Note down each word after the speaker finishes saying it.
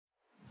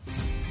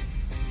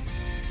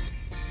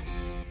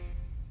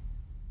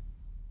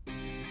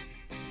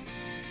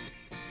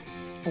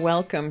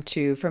Welcome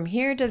to From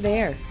Here to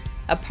There,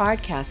 a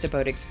podcast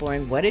about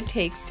exploring what it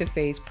takes to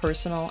face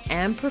personal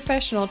and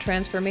professional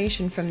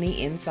transformation from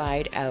the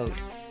inside out.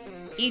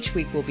 Each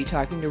week we'll be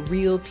talking to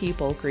real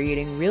people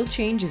creating real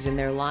changes in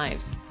their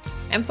lives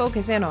and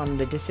focus in on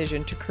the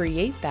decision to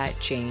create that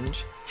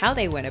change, how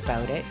they went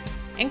about it,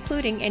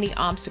 including any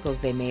obstacles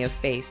they may have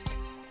faced.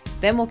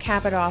 Then we'll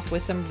cap it off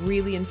with some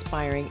really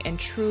inspiring and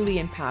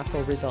truly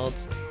impactful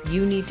results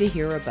you need to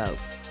hear about.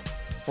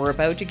 We're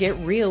about to get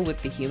real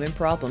with the human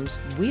problems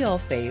we all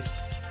face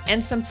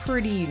and some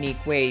pretty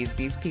unique ways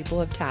these people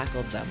have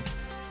tackled them.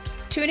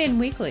 Tune in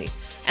weekly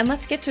and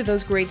let's get to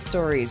those great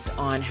stories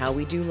on how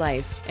we do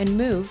life and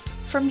move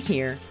from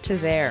here to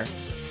there.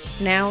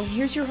 Now,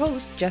 here's your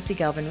host, Jessie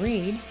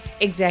Galvin-Reid,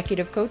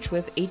 executive coach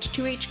with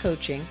H2H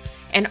Coaching,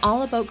 and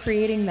all about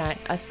creating that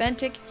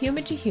authentic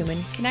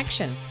human-to-human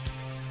connection.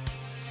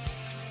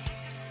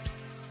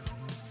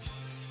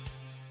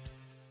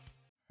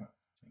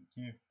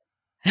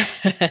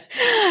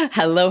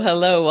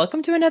 Hello.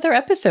 Welcome to another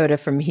episode of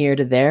From Here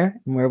to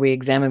There, where we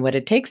examine what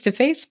it takes to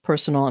face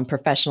personal and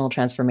professional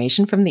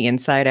transformation from the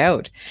inside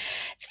out.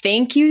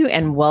 Thank you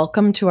and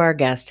welcome to our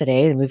guest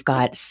today. We've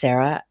got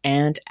Sarah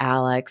and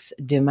Alex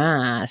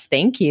Dumas.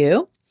 Thank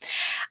you.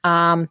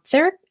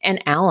 Sarah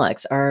and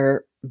Alex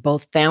are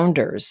both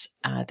founders.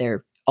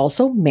 They're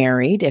also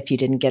married, if you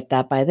didn't get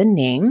that by the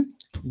name.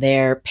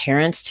 They're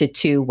parents to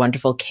two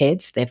wonderful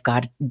kids. They've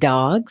got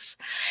dogs.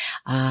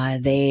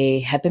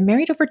 They have been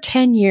married over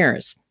 10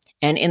 years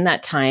and in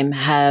that time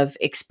have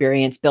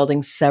experienced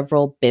building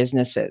several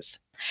businesses.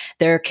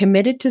 They're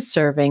committed to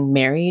serving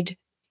married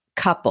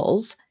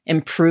couples,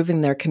 improving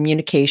their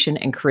communication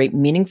and create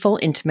meaningful,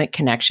 intimate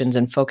connections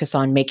and focus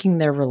on making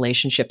their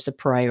relationships a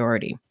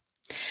priority.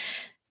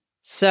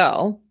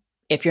 So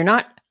if you're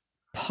not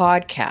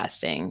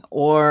podcasting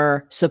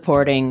or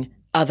supporting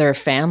other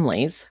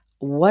families,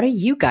 what are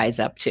you guys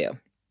up to?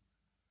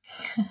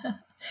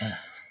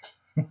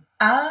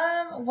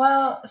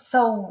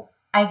 So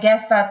I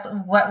guess that's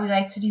what we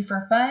like to do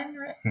for fun,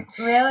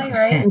 really,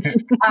 right?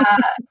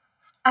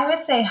 I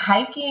would say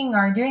hiking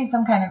or doing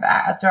some kind of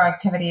outdoor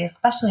activity,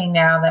 especially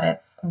now that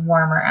it's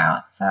warmer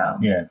out. So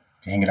yeah,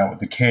 hanging out with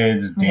the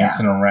kids,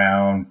 dancing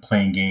around,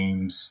 playing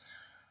games.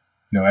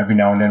 Every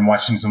now and then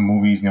watching some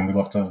movies. We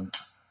love to.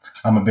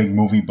 I'm a big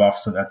movie buff,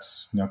 so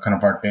that's kind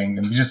of our thing,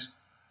 and we just.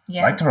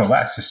 Like to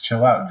relax, just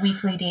chill out.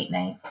 Weekly date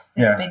nights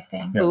is a big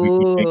thing. Yeah,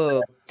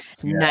 ooh,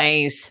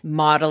 nice.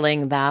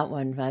 Modeling that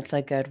one. That's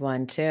a good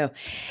one too.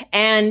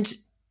 And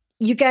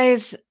you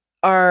guys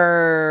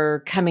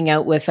are coming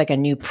out with like a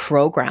new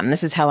program.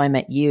 This is how I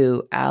met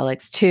you,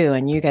 Alex, too.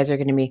 And you guys are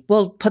going to be,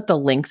 we'll put the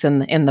links in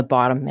the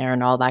bottom there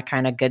and all that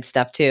kind of good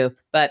stuff too.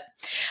 But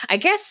I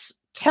guess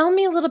tell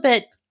me a little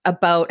bit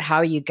about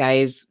how you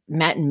guys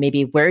met and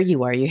maybe where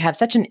you are. You have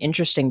such an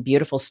interesting,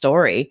 beautiful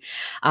story.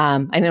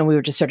 I know we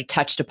were just sort of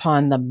touched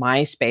upon the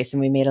MySpace and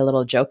we made a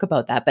little joke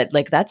about that, but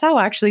like that's how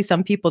actually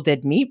some people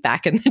did meet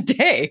back in the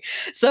day.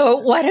 So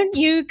why don't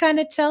you kind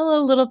of tell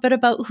a little bit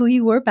about who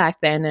you were back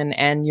then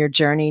and your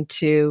journey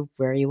to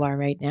where you are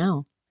right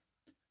now?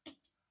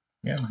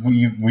 Yeah,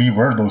 we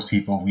were those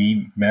people.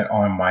 We met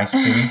on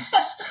MySpace.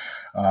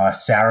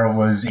 Sarah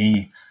was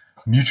a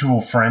mutual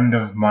friend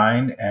of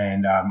mine,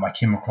 and I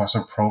came across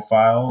her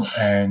profile,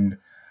 and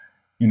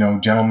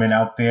gentlemen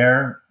out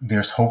there,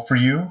 there's hope for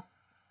you,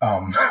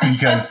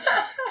 because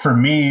for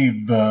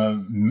me,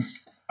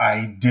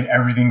 I did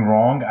everything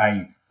wrong.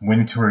 I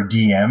went into her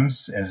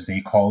DMs, as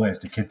they call it, as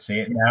the kids say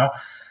it now,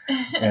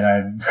 and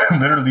I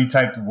literally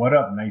typed, "What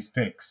up, nice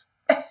pics."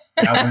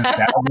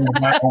 That was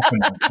my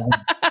opener.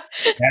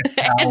 That's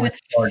how it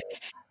started.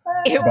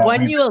 It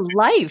won you a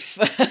life.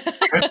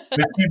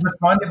 She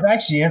responded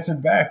back. She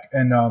answered back,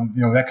 and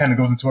that kind of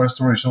goes into our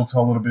story. She'll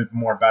tell a little bit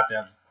more about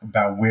that,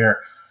 about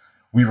where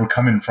we were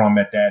coming from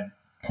at that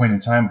point in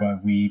time.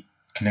 But we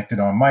connected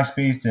on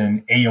MySpace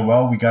and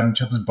AOL. We got on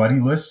each other's buddy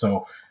list.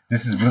 So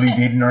this is really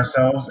dating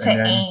ourselves. To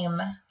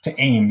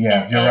AIM,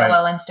 yeah, you're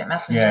AOL right. Instant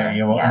Messenger. Yeah,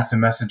 AOL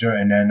Instant Messenger,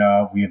 and then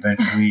we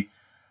eventually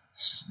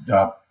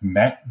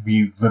met.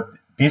 We lived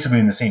basically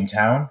in the same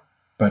town,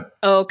 but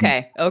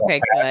okay,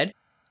 good.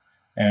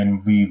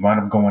 And we wound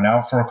up going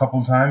out for a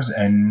couple of times,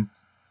 and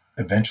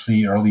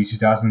eventually early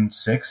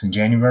 2006 in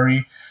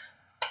January,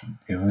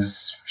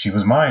 she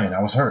was mine and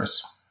I was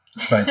hers.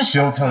 But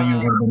she'll tell you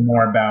a little bit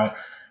more about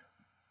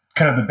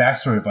kind of the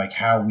backstory of like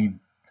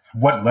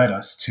what led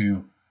us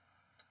to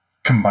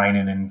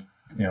combining and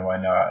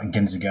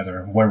getting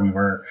together, where we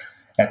were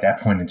at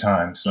that point in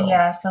time. So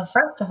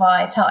first of all,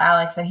 I tell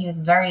Alex that he was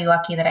very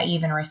lucky that I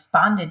even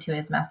responded to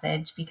his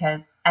message,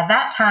 because at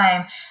that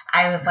time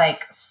I was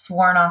like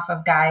sworn off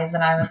of guys,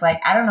 and I was like,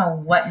 I don't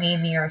know what made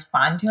me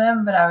respond to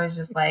him, but I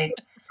was like,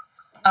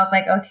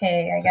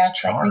 okay, I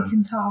guess like we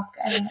can talk.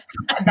 And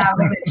that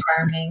was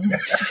charming.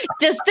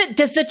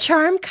 Does the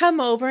charm come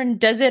over, and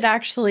does it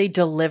actually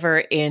deliver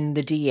in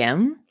the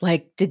DM?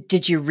 Like,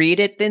 did you read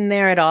it in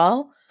there at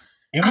all?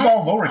 It was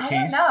all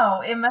lowercase.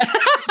 No, it must.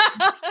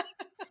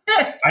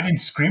 I didn't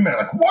scream at it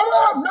like,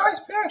 "What up, nice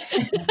pics."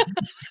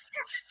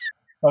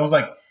 I was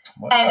like,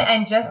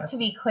 And just to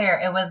be clear,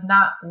 it was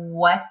not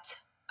what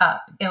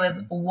up. It was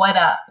what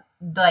up.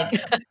 Like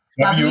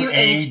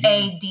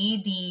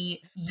WHADDUP.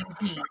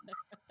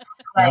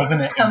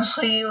 Like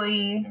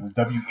completely. It was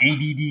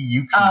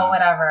WADDUP. Oh,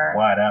 whatever.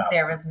 What up?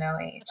 There was no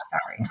H.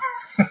 Sorry.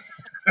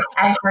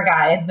 I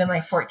forgot. It's been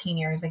like 14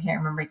 years. I can't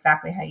remember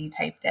exactly how you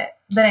typed it.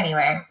 But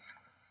anyway,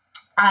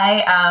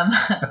 I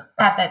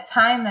at the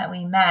time that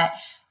we met,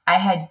 I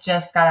had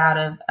just got out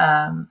of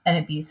an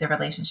abusive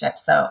relationship.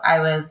 So I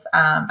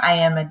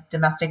am a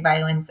domestic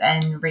violence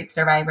and rape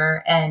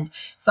survivor. And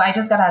so I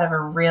just got out of a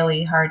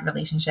really hard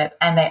relationship.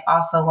 And I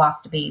also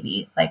lost a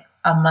baby like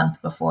a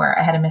month before.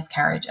 I had a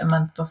miscarriage a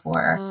month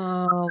before.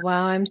 Oh,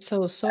 wow. I'm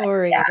so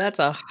sorry. Yeah. That's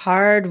a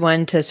hard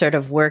one to sort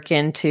of work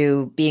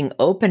into being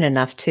open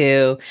enough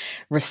to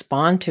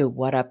respond to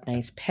what up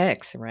nice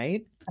pics,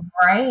 right?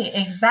 Right.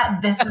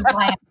 Exactly. This is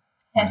why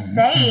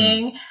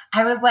saying,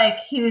 I was like,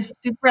 he was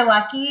super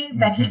lucky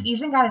that he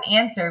even got an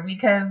answer,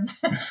 because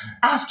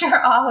after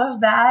all of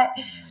that,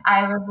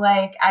 I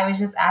was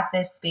just at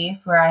this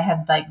space where I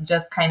had like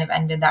just kind of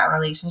ended that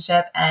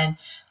relationship. And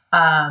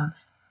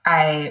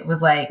I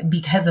was like,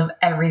 because of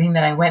everything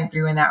that I went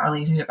through in that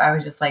relationship, I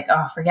was just like,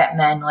 oh, forget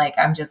men. Like,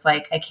 I'm just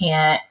like, I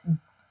can't,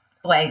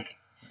 like,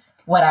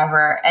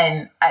 whatever.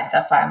 And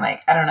that's why I'm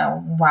like, I don't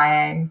know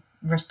why I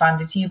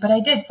responded to you, but I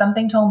did.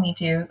 Something told me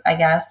to, I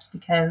guess,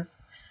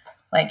 because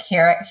like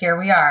here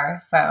we are.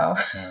 So,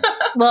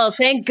 well,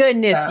 thank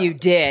goodness you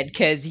did,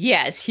 because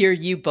yes, here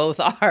you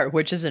both are,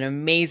 which is an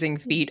amazing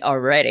feat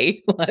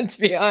already. Let's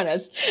be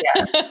honest.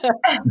 Yeah.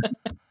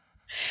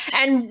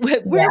 And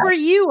where were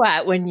you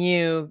at when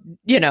you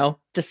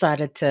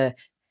decided to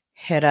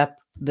hit up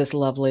this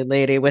lovely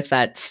lady with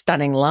that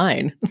stunning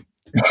line?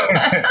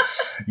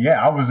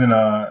 Yeah, I was in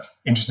a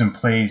interesting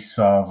place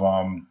of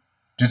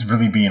just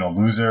really being a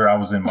loser. I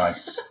was in my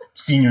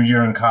senior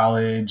year in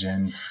college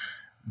and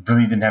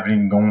really didn't have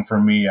anything going for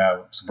me. I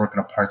was working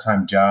a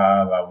part-time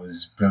job. I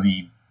was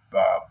really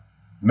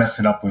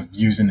messing up with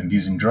using and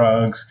abusing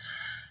drugs,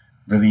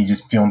 really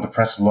just feeling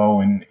depressed, low.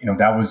 And,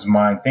 that was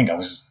my thing. I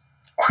was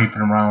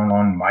creeping around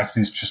on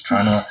MySpace just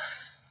trying to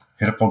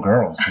hit up on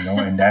girls,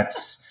 and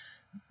that's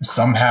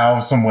somehow,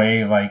 some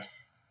way, like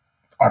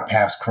our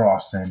paths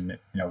crossed, and it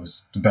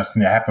was the best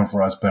thing that happened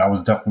for us. But I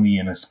was definitely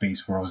in a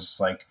space where I was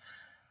just like,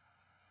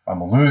 I'm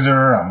a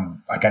loser.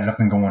 I got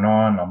nothing going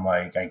on. I'm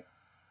like, I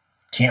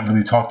can't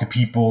really talk to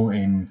people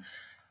in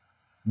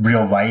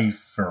real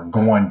life or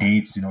go on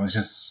dates. I was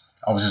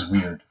just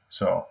weird.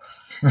 So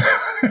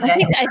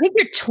I think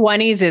your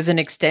 20s is an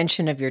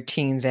extension of your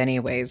teens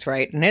anyways,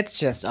 right? And it's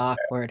just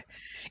awkward.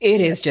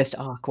 It is just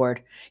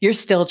awkward. You're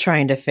still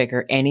trying to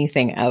figure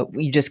anything out.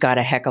 You just got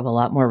a heck of a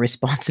lot more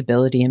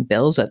responsibility and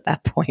bills at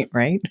that point,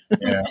 right?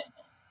 Yeah.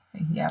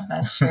 Yeah,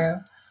 that's true.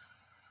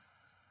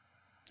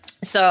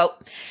 So,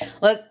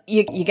 look,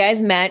 you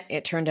guys met.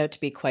 It turned out to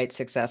be quite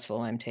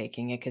successful. I'm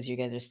taking it because you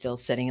guys are still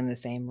sitting in the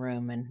same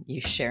room and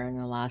you sharing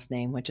the last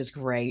name, which is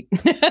great.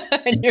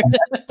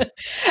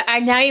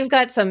 And now you've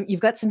got some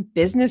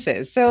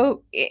businesses.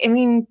 So, I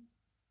mean,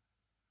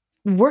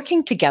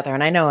 working together.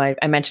 And I know I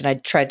mentioned I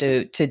tried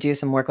to do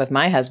some work with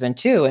my husband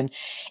too, and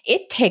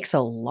it takes a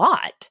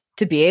lot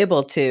to be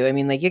able to. I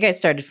mean, like you guys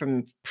started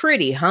from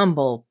pretty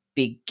humble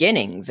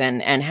beginnings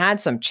and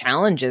had some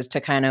challenges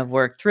to kind of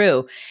work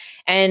through.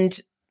 And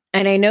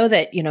I know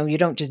that, you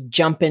don't just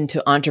jump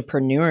into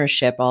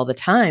entrepreneurship all the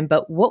time,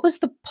 but what was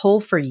the pull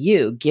for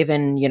you,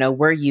 given,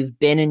 where you've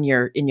been in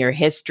your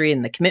history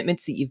and the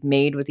commitments that you've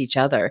made with each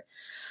other?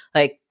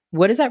 Like,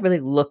 what does that really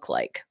look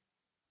like?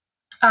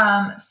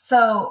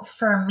 So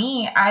for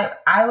me,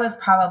 I was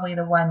probably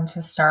the one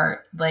to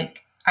start,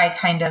 like,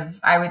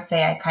 I would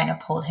say I kind of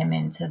pulled him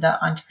into the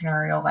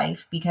entrepreneurial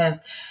life, because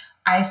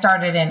I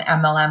started in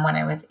MLM when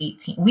I was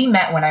 18. We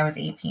met when I was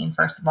 18,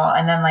 first of all.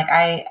 And then like,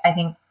 I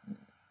think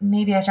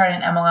maybe I started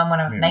in MLM when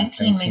I was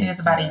 19. Maybe it was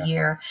about a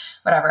year,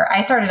 whatever.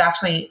 I started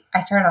off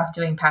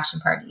doing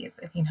passion parties,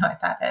 if you know what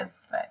that is.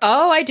 But,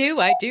 oh, I do.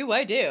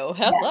 Hello.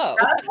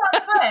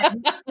 Yeah,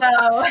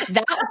 so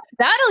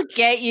that'll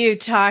get you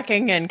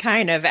talking and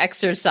kind of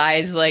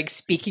exercise, like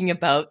speaking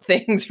about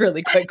things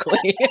really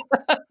quickly.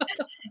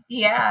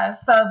 Yeah.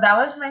 So that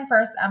was my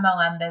first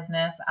MLM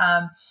business.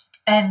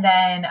 And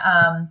then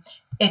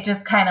it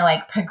just kind of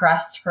like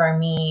progressed for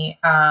me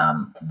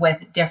with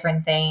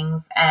different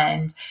things.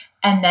 And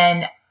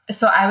then,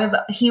 so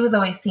he was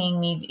always seeing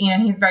me,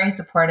 he's very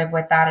supportive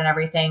with that and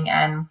everything.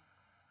 And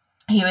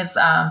he was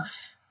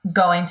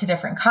going to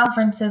different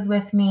conferences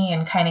with me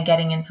and kind of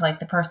getting into like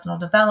the personal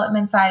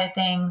development side of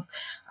things.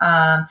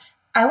 I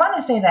want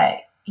to say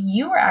that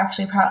he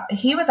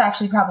was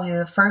actually probably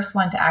the first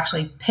one to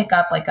actually pick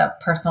up like a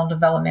personal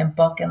development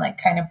book and like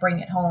kind of bring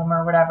it home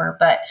or whatever.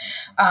 But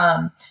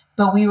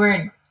we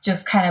were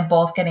just kind of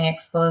both getting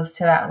exposed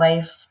to that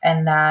life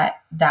and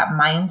that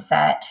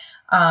mindset.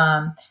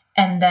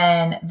 And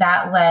then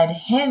that led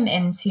him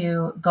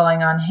into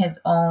going on his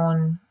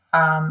own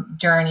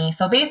journey.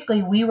 So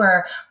basically we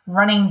were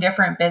running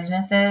different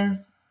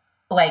businesses.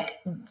 Like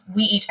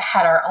we each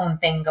had our own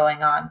thing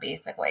going on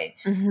basically.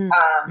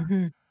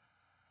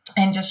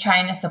 and just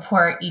trying to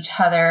support each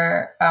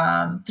other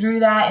through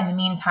that. In the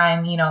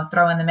meantime,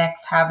 throw in the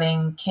mix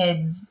having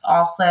kids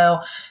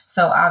also.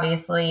 So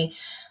obviously,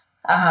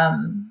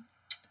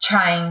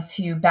 trying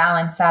to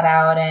balance that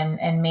out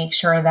and make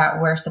sure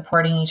that we're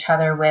supporting each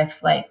other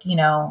with like,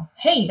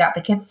 hey, you got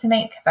the kids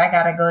tonight because I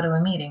got to go to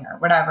a meeting or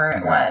whatever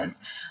it was.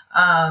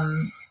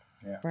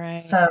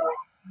 Right. So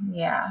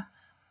yeah,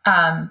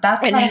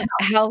 that's and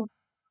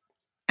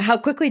how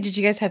quickly did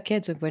you guys have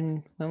kids?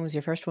 When was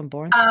your first one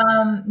born?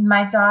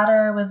 My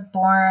daughter was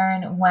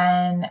born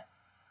when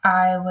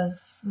I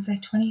was I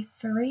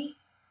 23?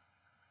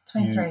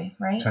 23,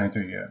 right?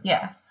 23, yeah.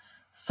 Yeah.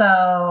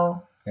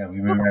 So yeah,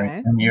 we've been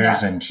married 10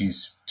 years and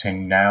she's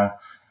 10 now.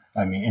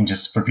 I mean, and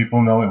just for people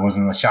to know, it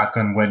wasn't a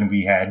shotgun wedding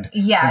we had.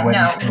 Yeah,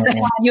 no.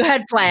 You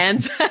had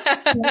plans.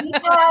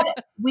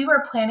 we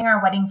were planning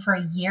our wedding for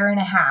a year and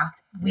a half.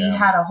 We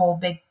had a whole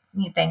big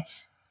neat thing.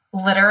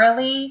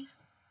 Literally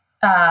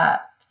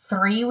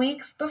 3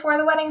 weeks before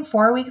the wedding,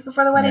 4 weeks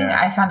before the wedding,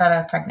 I found out I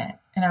was pregnant.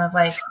 And I was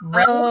like,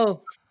 really?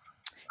 Oh,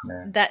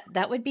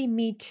 that would be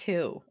me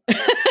too.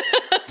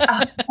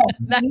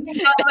 And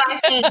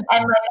like,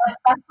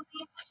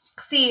 especially,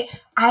 see,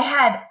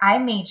 I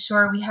made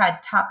sure we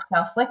had top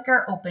shelf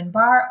liquor, open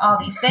bar, all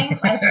these things.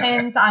 I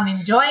planned on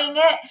enjoying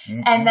it.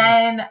 Mm-hmm. And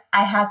then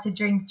I had to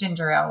drink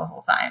ginger ale the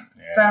whole time.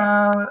 Yeah. So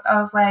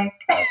I was like,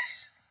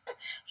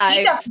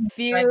 I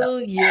feel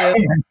you.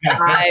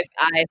 I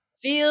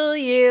feel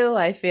you.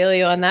 I feel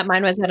you on that.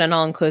 Mine was at an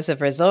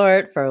all-inclusive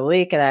resort for a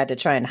week, and I had to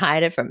try and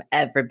hide it from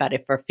everybody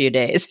for a few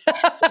days.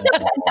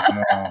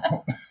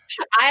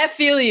 I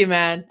feel you,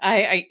 man.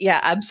 I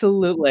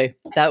absolutely.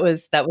 That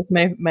was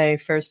my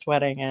first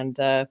wedding, and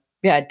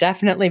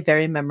definitely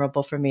very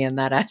memorable for me in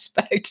that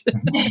aspect.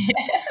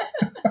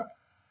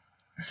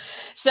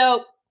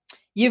 So,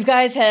 you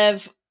guys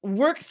have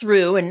worked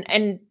through,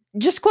 and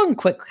just one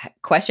quick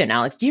question,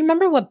 Alex. Do you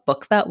remember what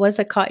book that was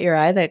that caught your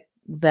eye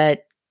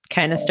that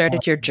kind of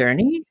started your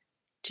journey?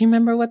 Do you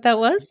remember what that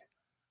was?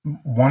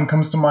 One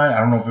comes to mind. I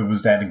don't know if it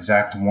was that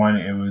exact one.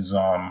 It was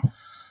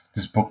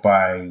this book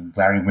by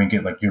Larry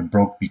Winget, like You're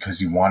Broke Because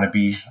You Want to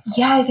Be.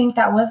 Yeah, I think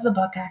that was the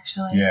book,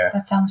 actually. Yeah.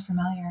 That sounds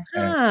familiar.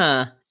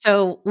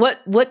 So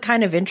what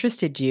kind of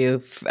interested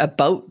you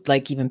about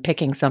like even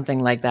picking something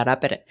like that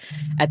up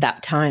at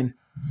that time?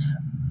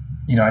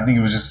 I think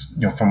it was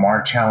just, from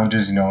our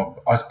challenges,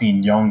 us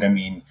being young. I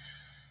mean,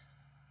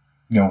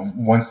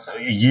 once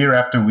a year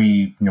after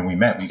we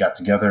met, we got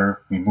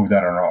together, we moved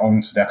out on our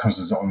own. So that comes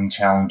with its own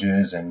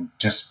challenges, and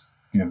just,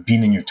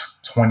 being in your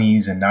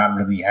 20s and not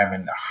really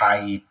having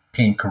high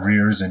paying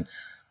careers and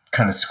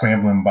kind of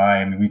scrambling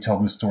by. I mean, we tell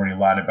this story a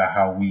lot about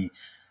how we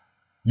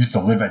used to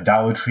live at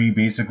Dollar Tree,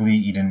 basically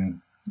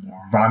eating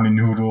ramen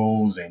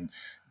noodles and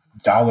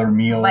dollar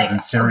meals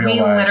and cereal.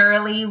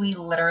 We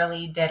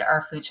literally did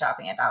our food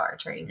shopping at Dollar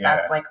Tree. Yeah.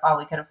 That's like all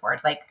we could afford.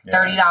 Like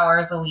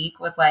 $30 a week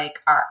was like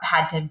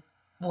had to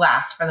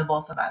last for the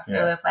both of us.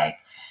 Yeah.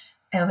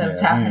 It was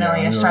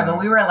definitely a struggle.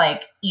 We were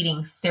like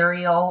eating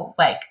cereal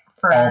like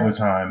for all the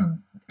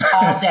time,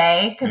 all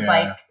day, because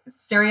like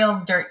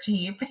cereal's dirt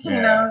cheap,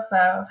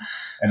 so.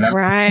 And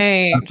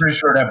I'm pretty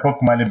sure that book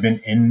might have been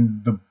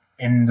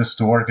in the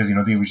store, because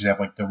they would just have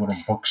like their little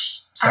book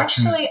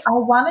sections. Actually, I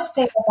want to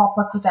say that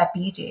book was at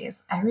BJ's.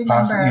 I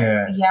remember.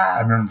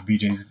 I remember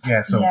BJ's.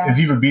 Yeah, so it's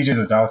either BJ's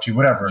or Dollar Tree,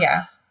 whatever.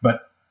 Yeah.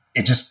 But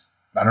it just,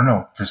 I don't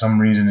know, for some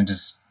reason it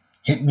just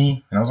hit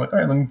me, and I was like, all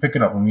right, let me pick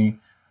it up, let me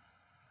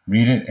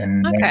read it,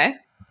 and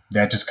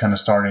that just kind of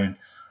started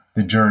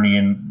the journey.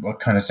 And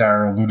what kind of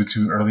Sarah alluded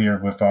to earlier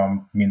with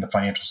me in the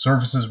financial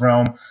services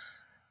realm.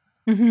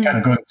 Mm-hmm. Kind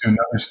of goes into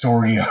another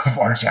story of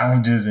our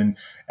challenges, and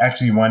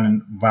actually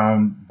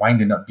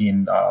winding up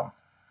being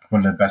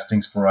one of the best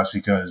things for us,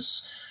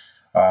 because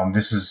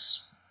this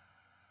is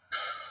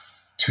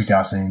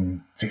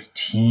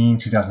 2015,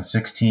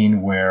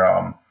 2016,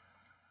 where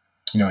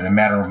in a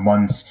matter of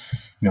months,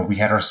 we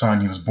had our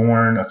son. He was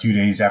born. A few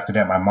days after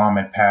that, my mom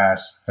had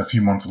passed. A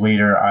few months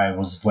later, I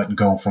was let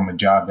go from a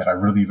job that I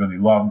really, really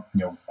loved.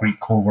 Great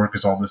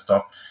coworkers, all this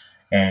stuff,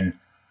 and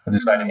I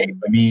decided, hey,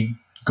 let me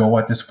go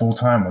at this full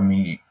time. Let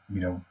me,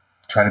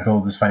 try to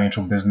build this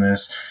financial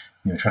business,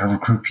 try to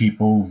recruit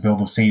people, build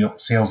up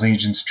sales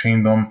agents,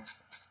 train them.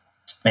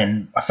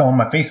 And I fell on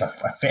my face. I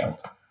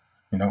failed.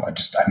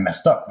 I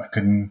messed up. I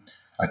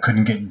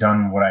couldn't get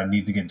done what I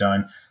needed to get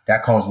done.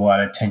 That caused a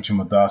lot of tension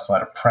with us, a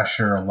lot of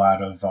pressure, a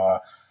lot of,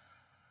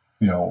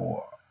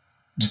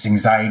 just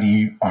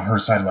anxiety on her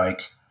side.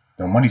 Like,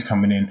 the money's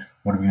coming in.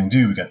 What are we going to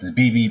do? We got this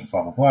baby,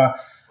 blah, blah, blah.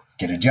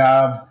 Get a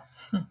job.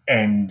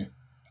 And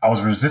I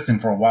was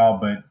resistant for a while,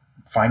 but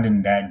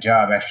finding that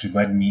job actually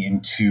led me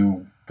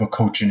into the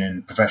coaching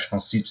and professional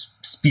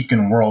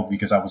speaking world,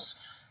 because I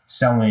was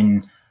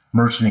selling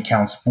merchant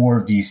accounts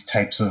for these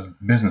types of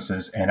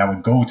businesses. And I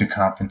would go to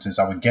conferences.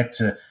 I would get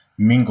to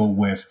mingle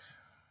with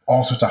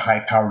all sorts of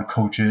high-powered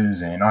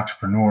coaches and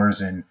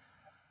entrepreneurs. And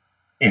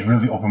it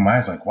really opened my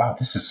eyes, like, wow,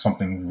 this is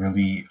something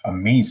really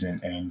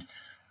amazing. And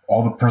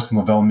all the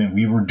personal development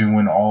we were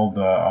doing, all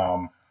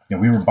the,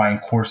 we were buying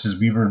courses,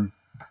 we were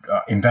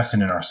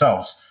investing in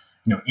ourselves,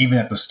 even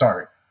at the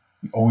start.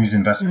 We always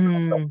invested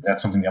in ourselves.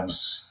 That's something that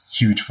was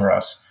huge for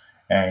us.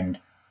 And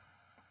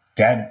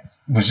that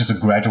was just a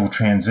gradual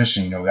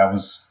transition. That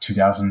was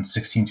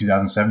 2016,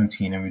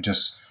 2017. And we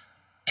just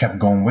kept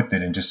going with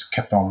it and just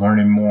kept on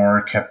learning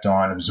more, kept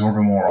on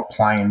absorbing more,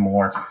 applying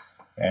more.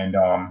 And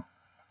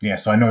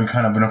so I know we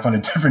kind of went off on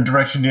a different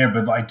direction there,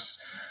 but I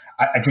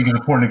think it's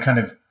important to kind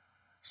of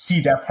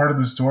see that part of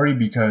the story,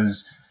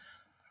 because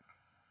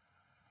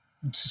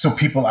so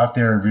people out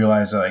there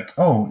realize like,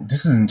 oh,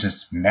 this isn't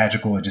just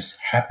magical. It just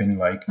happened.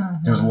 Like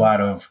there's a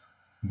lot of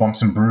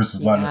bumps and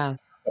bruises, a lot of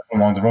stuff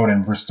along the road,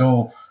 and we're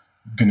still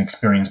going to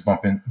experience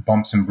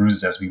bumps and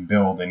bruises as we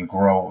build and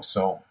grow.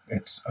 So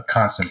it's a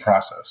constant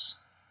process.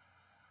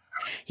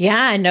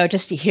 Yeah, no,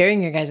 just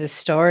hearing your guys'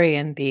 story,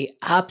 and the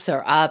ups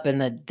are up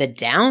and the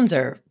downs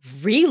are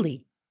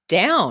really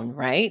down,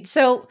 right?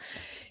 So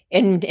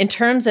in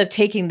terms of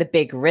taking the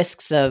big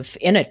risks of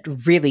in a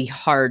really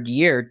hard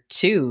year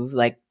too,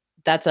 like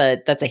that's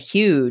a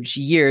huge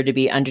year to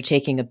be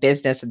undertaking a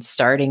business and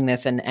starting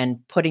this and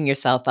putting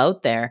yourself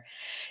out there.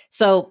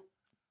 So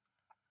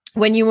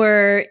when you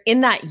were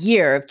in that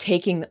year of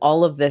taking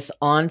all of this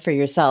on for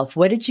yourself,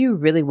 what did you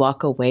really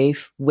walk away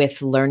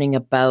with learning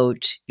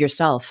about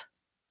yourself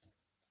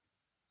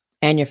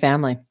and your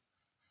family?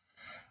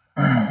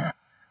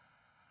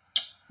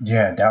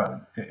 Yeah,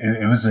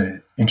 it was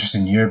an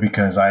interesting year,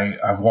 because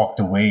I walked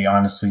away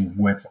honestly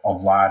with a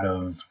lot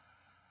of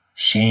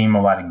shame,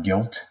 a lot of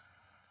guilt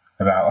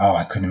about, oh,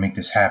 I couldn't make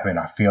this happen.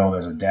 I failed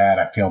as a dad.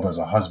 I failed as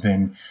a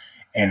husband.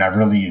 And I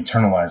really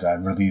internalized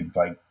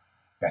that.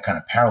 That kind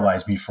of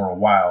paralyzed me for a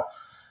while.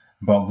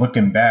 But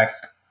looking back,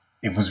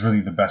 it was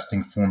really the best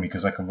thing for me,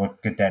 because I could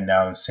look at that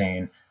now and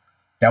saying,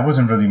 that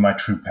wasn't really my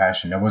true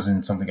passion. That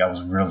wasn't something I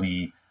was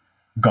really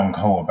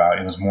gung-ho about.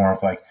 It was more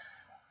of like,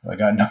 I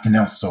got nothing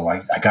else, so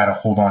I got to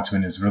hold on to it.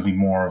 And it's really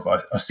more of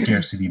a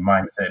scarcity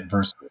mindset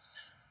versus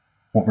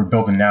what we're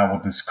building now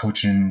with this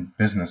coaching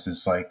business.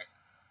 Is like,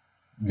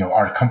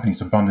 our company's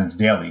abundance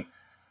daily,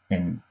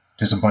 and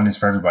there's abundance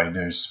for everybody.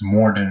 There's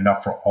more than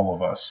enough for all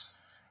of us.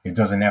 It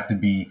doesn't have to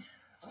be,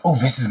 oh,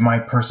 this is my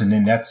person.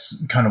 And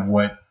that's kind of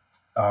what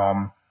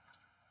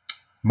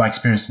my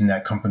experience in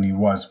that company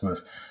was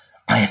with,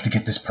 I have to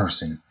get this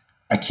person.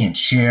 I can't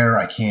share.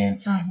 I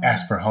can't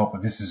ask for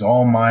help. This is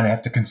all mine. I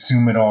have to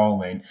consume it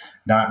all and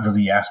not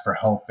really ask for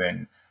help.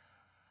 And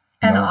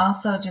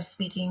also just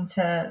speaking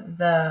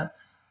to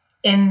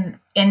in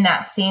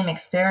that same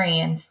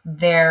experience,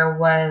 there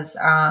was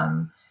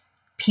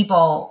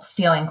people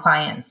stealing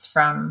clients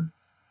from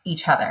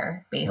each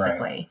other, basically.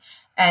 Right.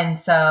 And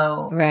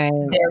so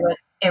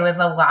it was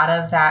a lot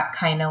of that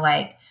kind of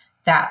like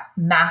that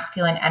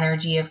masculine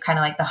energy of kind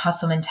of like the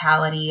hustle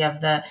mentality of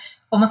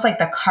almost like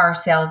the car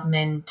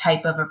salesman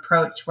type of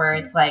approach, where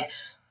it's like,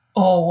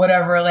 oh,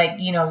 whatever, like,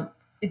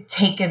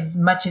 take as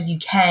much as you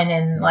can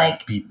and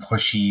like be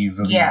pushy,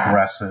 really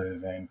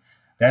aggressive. And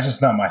that's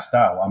just not my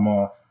style. I'm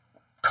a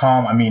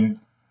calm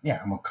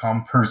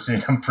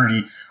person. I'm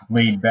pretty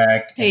laid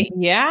back.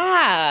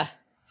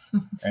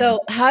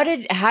 So how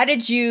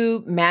did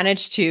you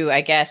manage to,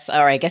 I guess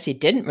you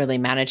didn't really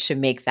manage to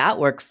make that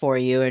work for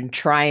you and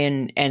try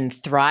and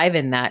thrive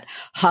in that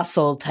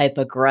hustle type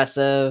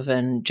aggressive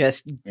and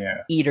just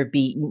eat or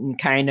be eaten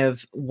kind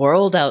of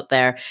world out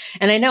there?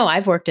 And I know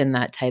I've worked in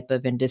that type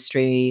of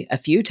industry a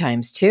few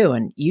times too.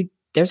 And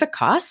there's a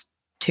cost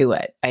to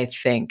it, I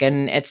think.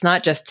 And it's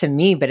not just to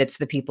me, but it's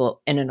the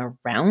people in and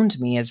around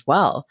me as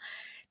well.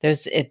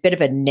 There's a bit of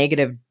a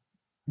negative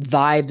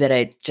vibe that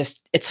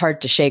it's hard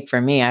to shake for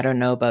me. I don't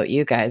know about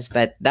you guys,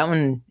 but that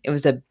one,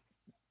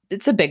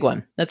 it's a big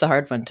one. That's a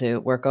hard one to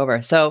work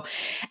over. So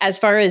as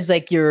far as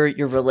like your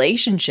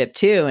relationship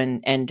too,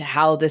 and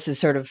how this is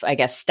sort of, I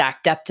guess,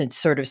 stacked up to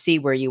sort of see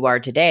where you are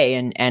today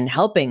and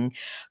helping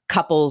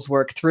couples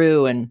work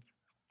through, and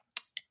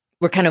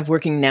we're kind of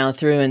working now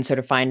through and sort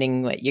of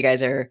finding what you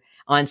guys are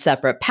on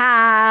separate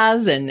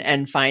paths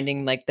and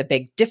finding like the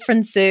big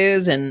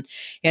differences and,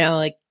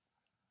 like,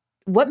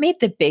 what made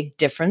the big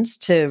difference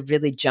to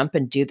really jump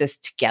and do this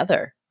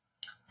together?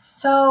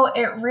 So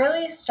it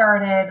really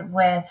started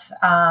with,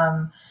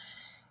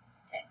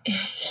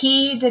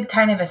 he did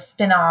kind of a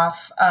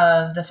spin-off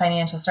of the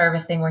financial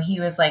service thing where he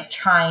was like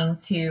trying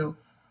to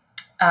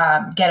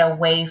get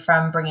away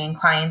from bringing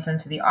clients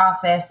into the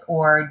office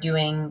or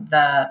doing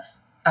the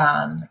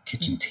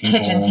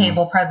kitchen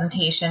table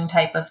presentation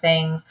type of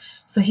things.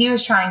 So he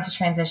was trying to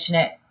transition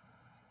it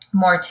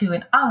more to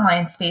an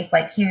online space.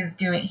 Like he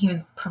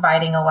was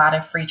providing a lot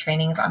of free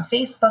trainings on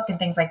Facebook and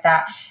things like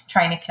that,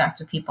 trying to connect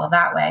with people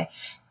that way.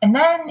 And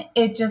then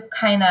it just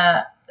kind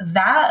of,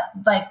 that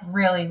like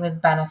really was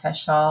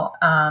beneficial.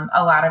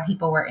 A lot of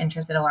people were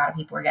interested. A lot of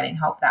people were getting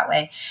help that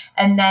way.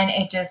 And then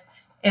it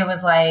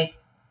was like,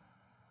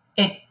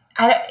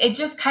 it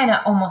just kind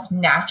of almost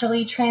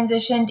naturally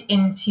transitioned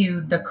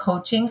into the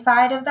coaching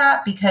side of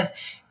that, because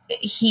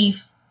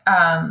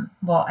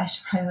I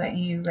should probably let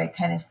you like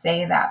kind of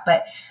say that,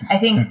 but I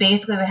think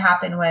basically what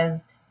happened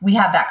was we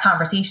had that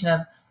conversation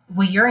of,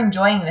 well, you're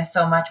enjoying this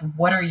so much.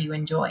 What are you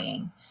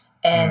enjoying?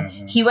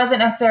 And he wasn't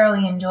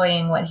necessarily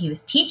enjoying what he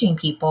was teaching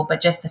people,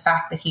 but just the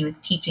fact that he was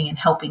teaching and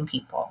helping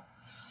people.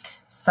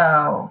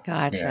 So,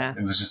 gotcha.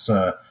 It was just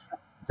a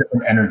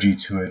different energy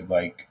to it,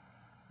 like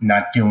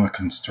not feeling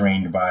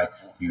constrained by,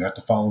 you have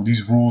to follow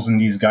these rules and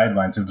these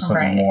guidelines. It was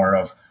something more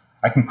of,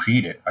 I can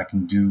create it. I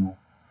can do,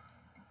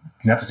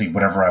 not to say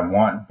whatever I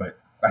want, but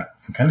I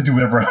can kind of do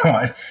whatever I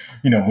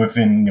want,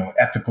 within,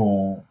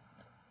 ethical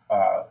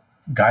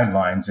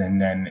guidelines.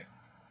 And then,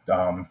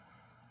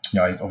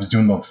 I was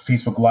doing the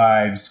Facebook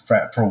Lives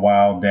for a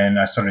while. Then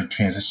I started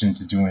transitioning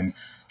to doing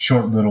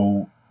short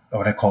little,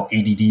 what I call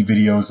ADD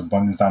videos,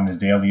 Abundance Dominance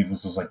Daily. It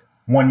was just like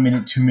 1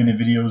 minute, 2 minute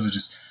videos of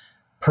just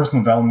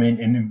personal development.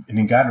 And it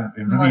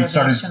really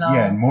started,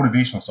 and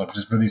motivational stuff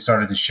just really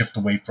started to shift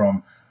away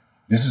from,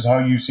 this is how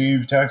you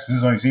save taxes, this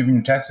is how you save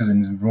your taxes.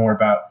 And it was more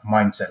about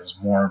mindset. It was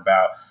more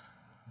about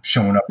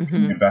showing up to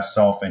your best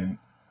self. And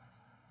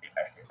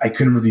I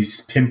couldn't really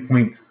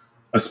pinpoint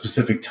a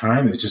specific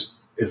time. It was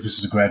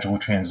just a gradual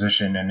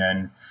transition. And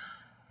then,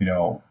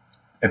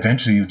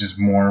 eventually it was just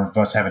more of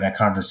us having that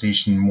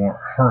conversation,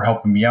 more her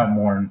helping me out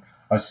more, and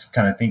us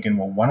kind of thinking,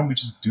 well, why don't we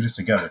just do this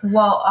together?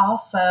 Well,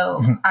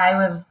 also, I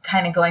was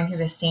kind of going through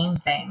the same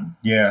thing.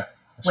 Yeah.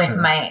 With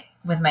my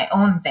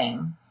own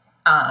thing.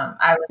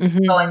 I was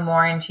going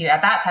more into,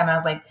 at that time, I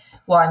was like,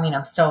 well, I mean,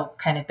 I'm still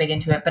kind of big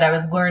into it, but I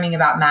was learning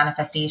about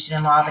manifestation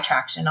and law of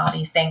attraction, all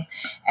these things,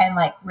 and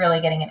like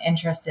really getting an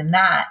interest in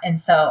that. And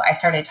so I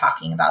started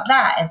talking about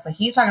that. And so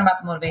he's talking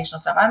about the motivational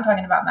stuff. I'm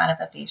talking about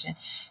manifestation.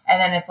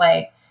 And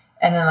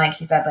then like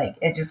he said, like,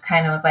 it just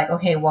kind of was like,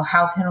 okay, well,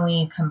 how can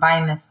we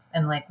combine this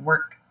and like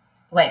work,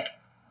 like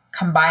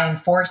combine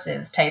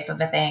forces type of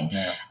a thing,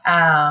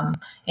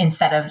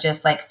 instead of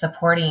just like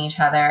supporting each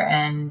other.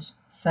 And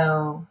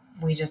so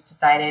we just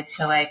decided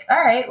to like,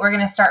 all right, we're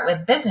going to start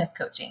with business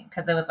coaching.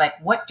 Cause it was like,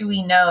 what do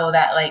we know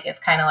that like, is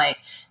kind of like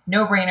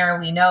no brainer.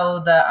 We know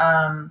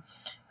the,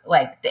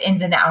 like the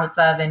ins and outs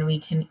of, and we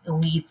can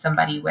lead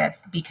somebody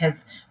with,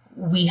 because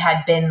we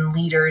had been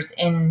leaders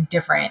in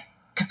different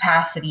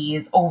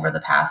capacities over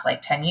the past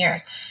like 10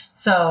 years.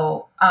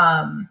 So,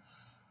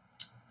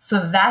 so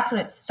that's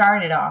what it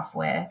started off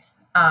with.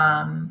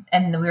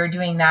 And we were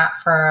doing that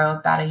for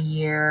about a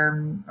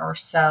year or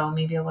so,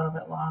 maybe a little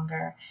bit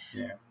longer.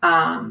 Yeah.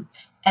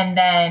 And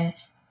then,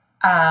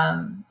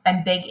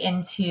 I'm big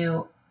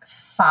into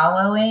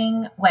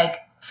following, like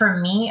for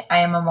me, I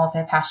am a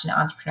multi-passionate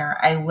entrepreneur.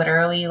 I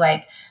literally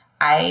like,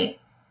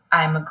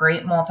 I'm a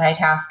great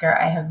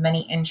multitasker. I have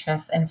many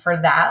interests. And for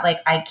that, like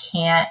I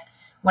can't,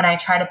 when I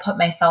try to put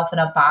myself in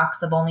a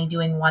box of only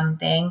doing one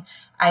thing,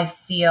 I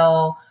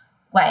feel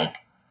like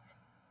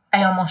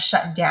I almost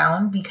shut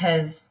down,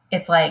 because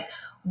it's like,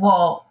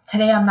 well,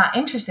 today I'm not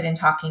interested in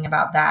talking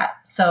about that.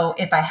 So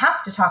if I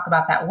have to talk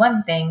about that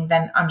one thing,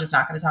 then I'm just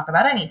not going to talk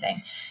about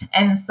anything.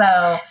 And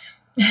so,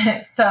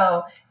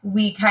 so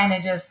we kind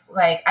of just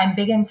like, I'm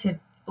big into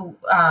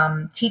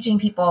teaching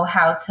people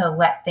how to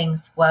let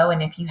things flow.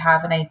 And if you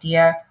have an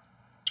idea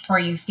or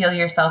you feel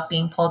yourself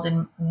being pulled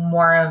in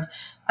more of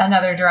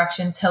another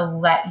direction, to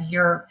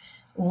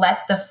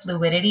let the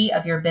fluidity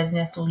of your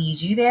business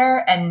lead you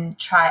there, and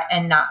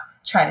not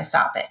try to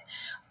stop it.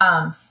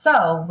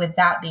 So with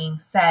that being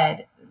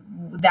said,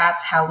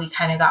 that's how we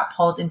kind of got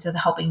pulled into the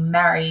helping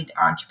married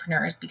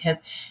entrepreneurs, because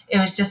it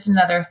was just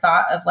another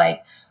thought of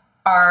like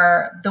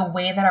the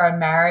way that our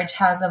marriage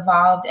has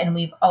evolved, and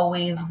we've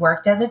always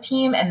worked as a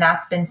team. And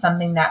that's been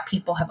something that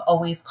people have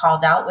always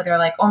called out, where they're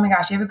like, oh my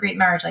gosh, you have a great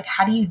marriage. Like,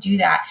 how do you do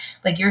that?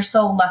 Like, you're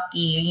so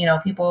lucky.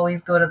 People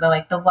always go to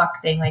the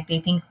luck thing. Like they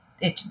think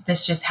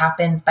this just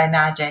happens by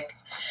magic.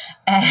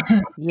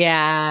 And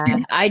yeah,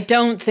 I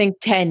don't think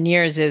 10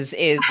 years is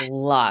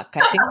luck.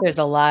 I think there's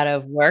a lot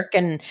of work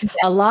and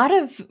a lot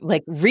of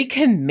like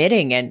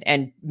recommitting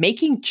and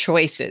making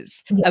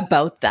choices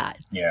about that.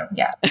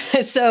 Yeah.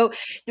 So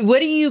what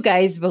do you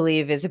guys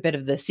believe is a bit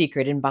of the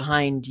secret in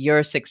behind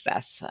your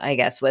success, I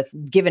guess, with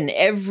given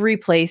every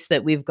place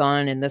that we've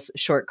gone in this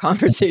short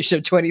conversation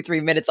of 23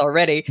 minutes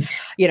already,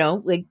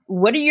 like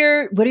what are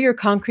your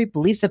concrete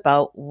beliefs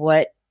about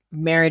what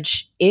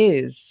marriage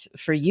is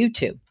for you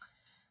two?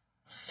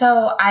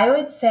 So I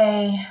would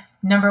say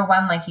number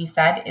one, like you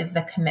said, is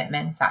the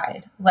commitment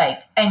side,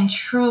 and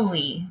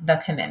truly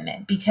the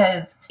commitment,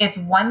 because it's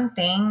one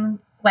thing,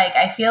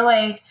 I feel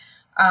like,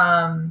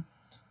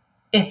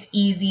 it's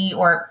easy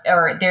or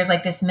there's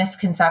like this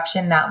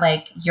misconception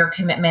that your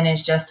commitment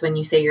is just when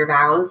you say your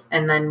vows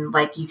and then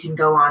you can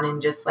go on and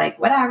just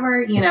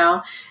whatever,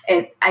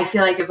 I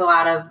feel like there's a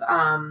lot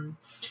of,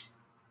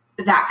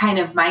 that kind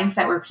of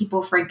mindset where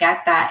people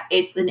forget that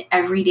it's an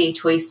everyday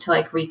choice to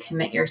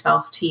recommit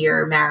yourself to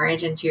your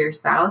marriage and to your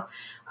spouse.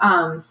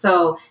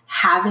 So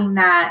having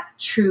that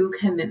true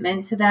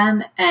commitment to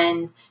them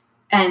and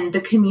the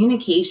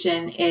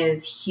communication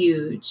is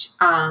huge.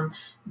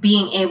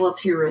 Being able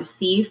to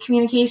receive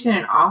communication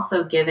and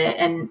also give it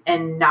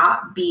and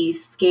not be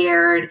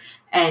scared.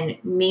 And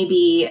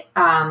maybe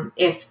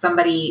if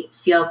somebody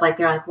feels like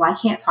they're like, well, I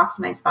can't talk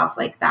to my spouse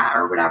like that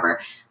or whatever,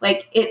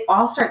 it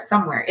all starts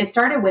somewhere. It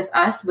started with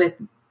us, with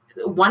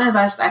one of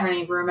us. I don't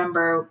even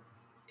remember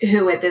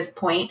who at this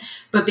point,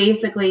 but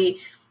basically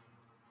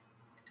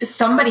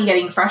somebody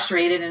getting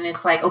frustrated, and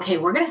it's like, okay,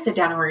 we're going to sit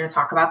down and we're going to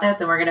talk about this,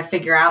 and we're going to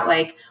figure out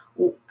like,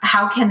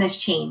 how can this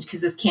change?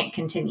 Because this can't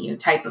continue,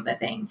 type of a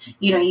thing.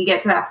 You know, you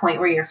get to that point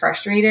where you're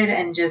frustrated,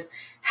 and just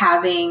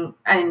having,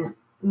 and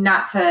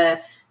not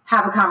to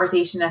have a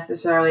conversation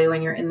necessarily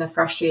when you're in the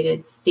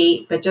frustrated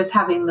state, but just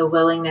having the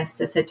willingness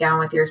to sit down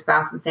with your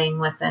spouse and saying,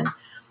 listen,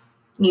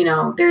 you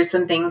know, there's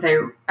some things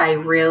I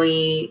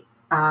really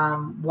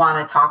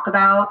want to talk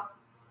about,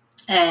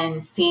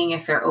 and seeing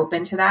if they're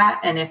open to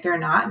that. And if they're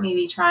not,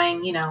 maybe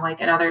trying, you know,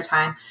 like another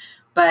time.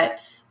 But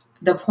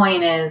the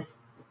point is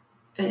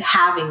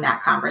having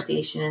that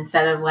conversation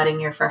instead of letting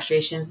your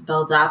frustrations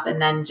build up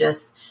and then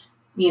just,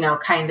 you know,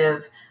 kind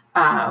of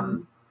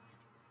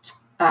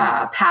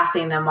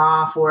passing them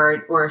off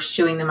or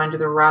shooing them under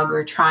the rug,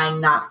 or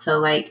trying not to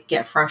like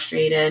get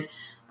frustrated.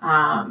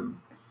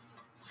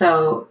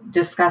 So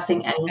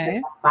discussing anything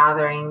that's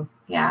bothering.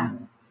 Yeah.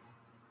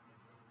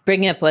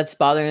 Bring up what's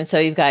bothering. So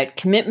you've got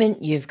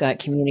commitment, you've got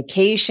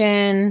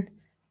communication.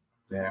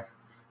 Yeah.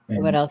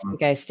 And what else you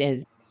guys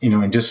did? You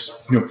know, and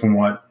just, you know, from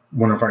what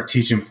one of our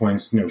teaching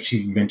points, you know,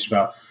 she mentioned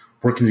about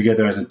working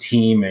together as a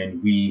team,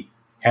 and we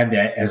had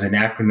that as an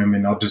acronym,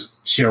 and I'll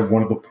just share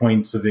one of the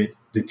points of it,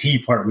 the T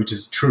part, which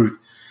is truth.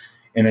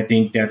 And I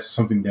think that's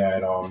something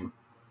that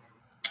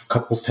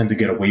couples tend to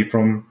get away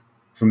from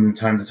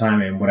time to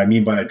time. And what I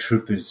mean by that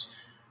truth is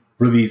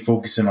really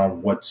focusing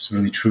on what's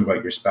really true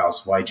about your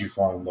spouse. Why did you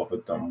fall in love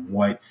with them?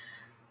 What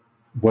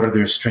are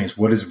their strengths?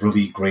 What is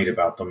really great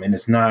about them? And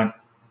it's not,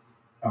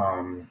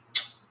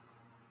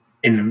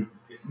 in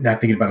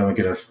not thinking about it like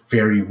in a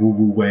very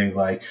woo-woo way,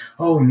 like,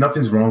 oh,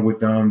 nothing's wrong with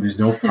them. There's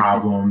no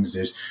problems.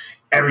 There's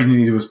everything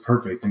they did was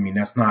perfect. I mean,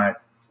 that's not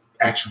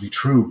actually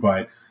true,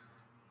 but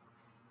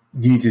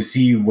you need to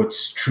see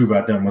what's true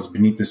about them, what's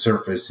beneath the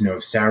surface. You know,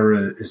 if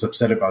Sarah is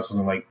upset about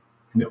something, like,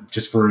 you know,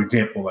 just for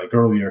example, like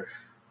earlier,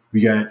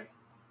 we got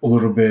a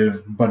little bit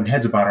of button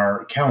heads about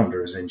our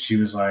calendars, and she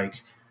was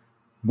like,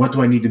 what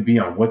do I need to be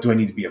on? What do I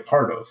need to be a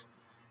part of?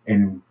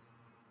 And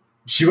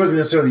she wasn't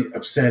necessarily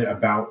upset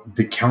about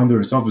the calendar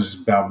itself. It was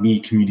just about me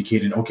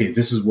communicating, okay,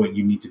 this is what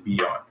you need to be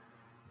on.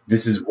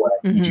 This is what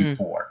I need you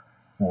for,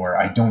 or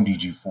I don't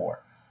need you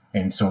for.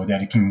 And so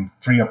that it can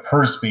free up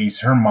her space,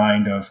 her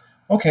mind of,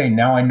 okay,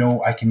 now I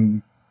know I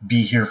can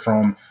be here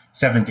from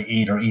 7 to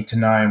 8 or 8 to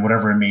 9,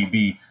 whatever it may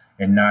be,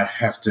 and not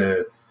have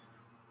to,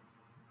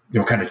 you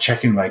know, kind of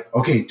check in like,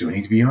 okay, do I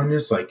need to be on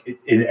this? Like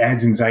it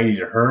adds anxiety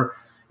to her,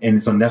 and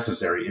it's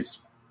unnecessary.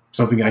 It's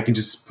something I can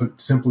just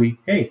put simply,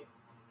 hey,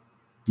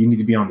 you need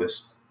to be on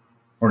this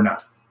or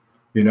not,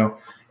 you know?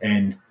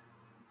 And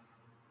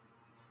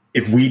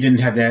if we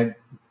didn't have that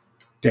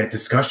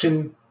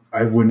discussion,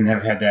 I wouldn't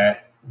have had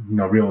that, you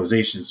know,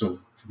 realization. So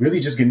really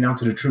just getting down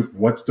to the truth.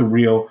 What's the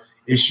real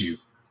issue?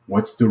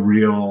 What's the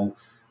real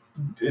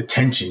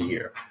tension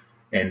here?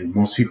 And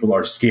most people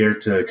are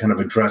scared to kind of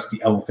address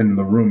the elephant in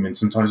the room. And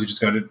sometimes you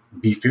just got to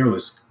be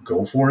fearless.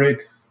 Go for it,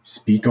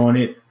 speak on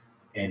it,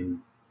 and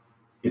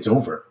it's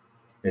over.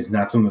 It's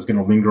not something that's going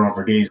to linger on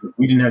for days. If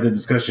we didn't have the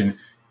discussion,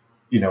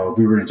 you know, if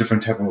we were in a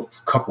different type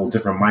of couple,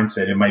 different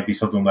mindset, it might be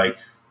something like,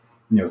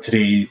 you know,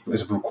 today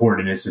as a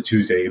recording, it's a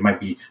Tuesday. It might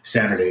be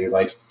Saturday.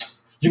 Like,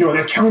 you know,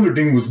 that calendar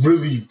thing was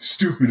really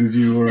stupid of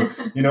you. Or,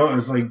 you know,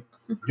 it's like,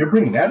 you're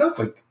bringing that up?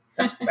 Like,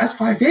 that's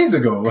 5 days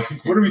ago.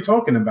 Like, what are we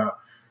talking about?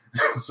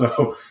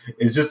 So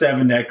it's just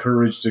having that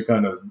courage to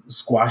kind of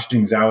squash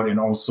things out, and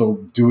also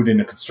do it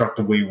in a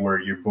constructive way where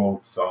you're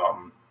both,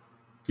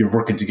 you're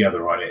working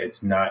together on it.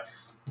 It's not,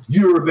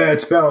 you're a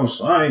bad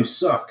spouse, I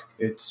suck.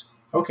 It's,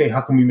 okay,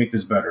 how can we make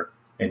this better?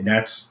 And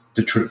that's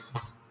the truth.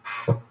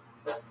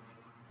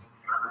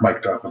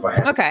 Mic drop if I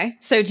have. Okay.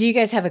 So do you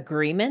guys have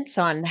agreements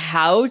on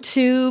how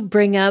to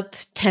bring up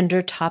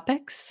tender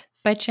topics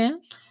by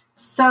chance?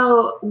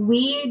 So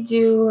we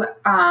do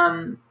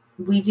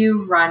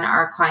run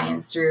our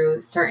clients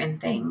through certain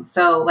things.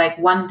 So like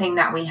one thing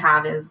that we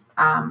have is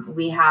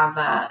we have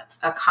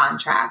a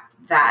contract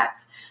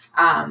that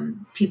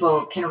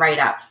people can write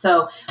up.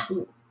 So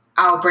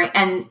I'll bring,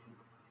 and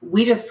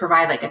we just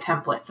provide like a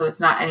template. So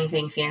it's not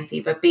anything fancy,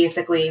 but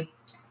basically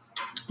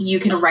you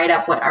can write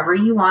up whatever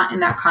you want in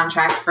that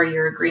contract for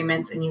your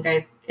agreements, and you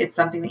guys, it's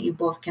something that you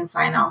both can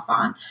sign off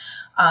on.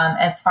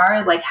 As far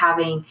as like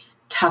having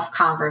tough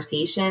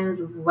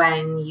conversations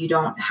when you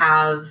don't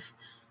have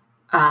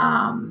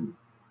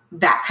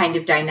that kind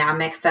of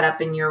dynamic set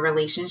up in your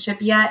relationship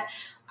yet,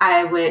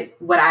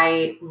 what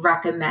I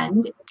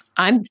recommend.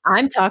 I'm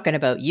talking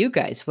about you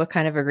guys. What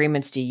kind of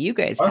agreements do you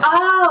guys have?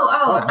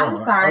 I'm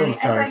sorry. I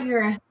thought you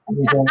were.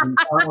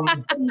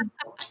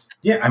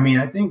 Yeah, I mean,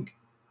 I think.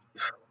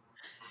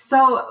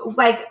 So,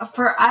 like,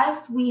 for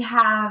us, we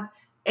have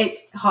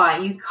it. Hold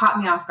on, you caught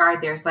me off guard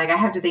there. So, like, I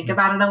have to think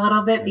about it a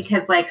little bit,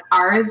 because, like,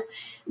 ours,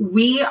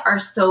 we are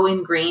so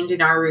ingrained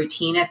in our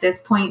routine at this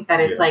point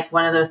that it's like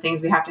one of those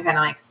things we have to kind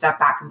of like step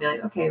back and be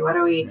like, okay, what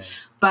are we?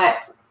 But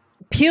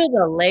peel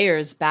the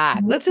layers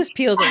back. Let's just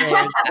peel the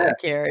layers back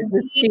here and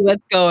see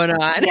what's going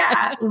on.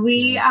 Yeah,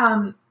 we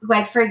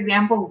like, for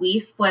example, we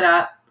split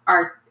up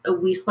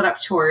we split up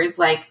chores.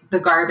 Like the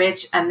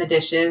garbage and the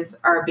dishes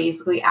are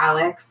basically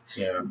Alex.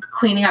 Yeah.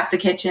 Cleaning up the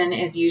kitchen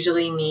is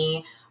usually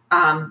me.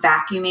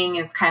 Vacuuming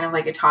is kind of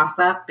like a toss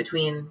up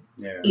between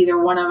either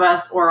one of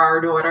us or our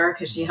daughter,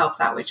 because she helps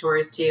out with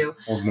chores too.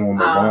 Or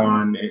more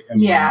on.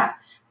 Yeah.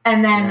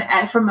 And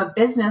then from a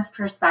business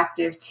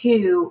perspective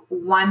too,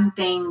 one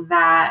thing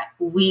that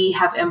we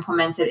have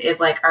implemented is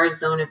like our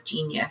zone of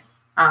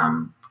genius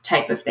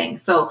type of thing.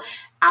 So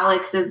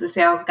Alex is the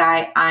sales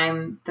guy.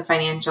 I'm the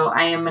financial.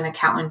 I am an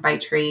accountant by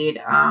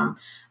trade.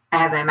 I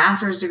have my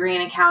master's degree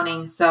in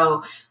accounting.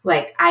 So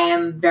like I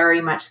am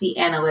very much the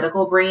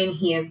analytical brain.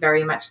 He is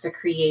very much the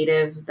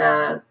creative,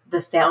 the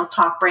sales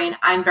talk brain.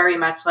 I'm very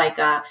much like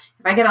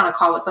if I get on a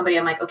call with somebody,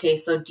 I'm like, okay,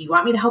 so do you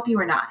want me to help you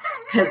or not?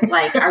 Because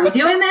like, are we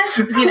doing this?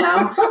 You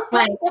know,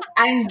 like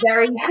I'm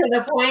very to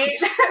the point.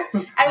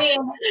 I mean,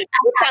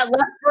 keep that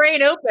left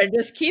brain open.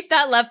 Just keep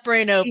that left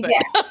brain open.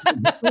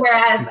 Yeah.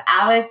 Whereas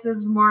Alex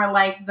is more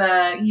like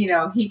the, you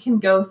know, he can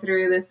go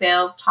through the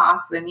sales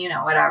talks and, you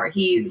know, whatever.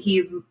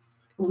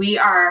 We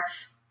are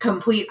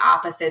complete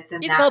opposites in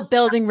It's that. about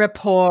building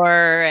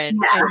rapport and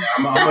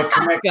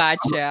I'm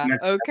gotcha.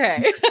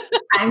 Okay.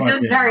 I'm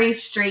just very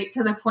straight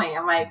to the point.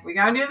 I'm like, we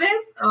gonna do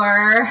this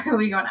or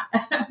we gonna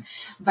not?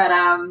 But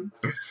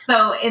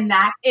so in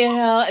that,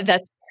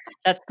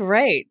 that's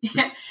great.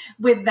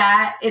 With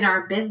that in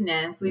our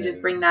business, we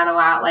just bring that a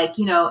lot. Like,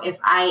 you know, if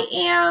I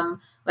am,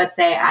 let's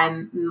say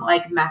I'm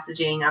like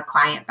messaging a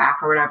client back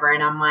or whatever,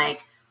 and I'm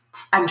like,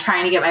 I'm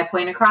trying to get my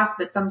point across,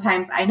 but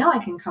sometimes I know I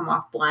can come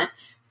off blunt.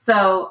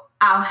 So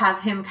I'll have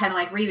him kind of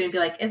like read it and be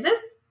like, is this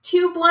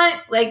too blunt?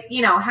 Like,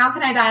 you know, how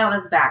can I dial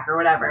this back or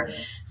whatever? Yeah.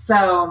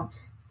 So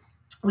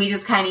we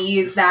just kind of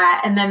use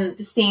that. And then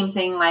the same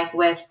thing, like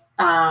with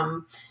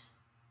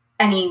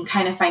any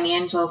kind of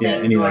financial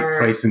things. Any like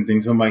pricing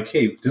things. I'm like,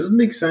 hey, does it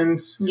make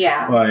sense?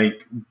 Yeah.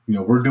 Like, you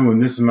know, we're doing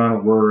this amount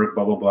of work,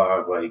 blah, blah,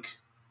 blah. Like,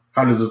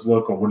 how does this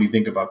look? Or what do you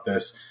think about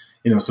this?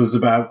 You know, so it's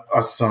about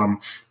us,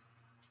 kind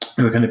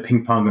of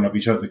ping-ponging up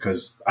each other,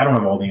 because I don't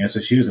have all the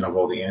answers. She doesn't have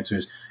all the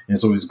answers. And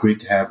it's always great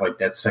to have like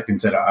that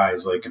second set of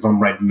eyes. Like if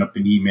I'm writing up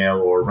an email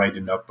or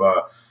writing up,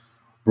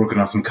 working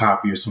on some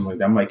copy or something like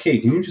that, I'm like, hey,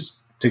 can you just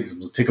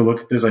take a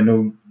look at this? I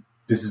know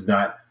this is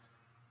not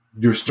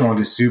your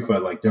strongest suit,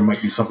 but like there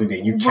might be something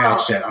that you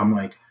catch that I'm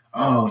like,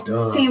 oh,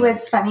 duh. See,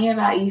 what's funny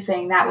about you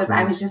saying that was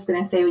I was just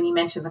going to say when you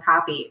mentioned the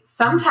copy,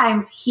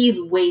 sometimes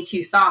he's way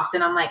too soft.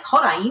 And I'm like,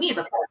 hold on, you need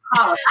to put a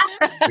collar.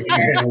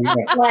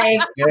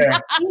 Like,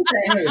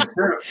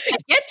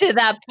 get to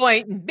that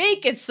point and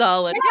make it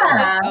solid.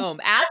 Yeah.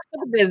 Home. Ask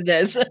for the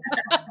business.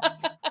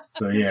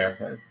 So,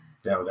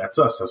 that's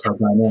us. That's our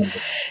dynamic.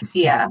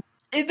 Yeah.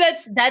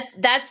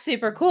 That's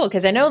super cool,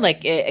 because I know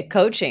like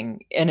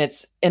coaching in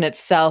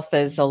itself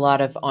is a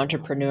lot of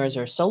entrepreneurs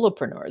or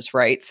solopreneurs,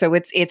 right? So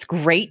it's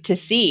great to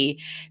see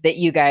that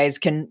you guys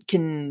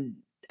can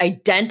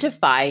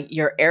identify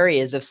your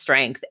areas of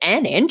strength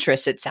and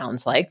interest, it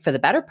sounds like, for the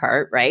better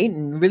part, right?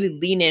 And really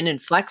lean in and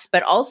flex,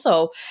 but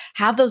also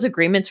have those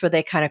agreements where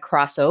they kind of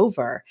cross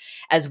over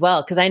as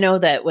well. Because I know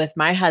that with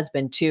my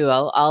husband too,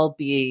 I'll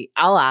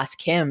ask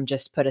him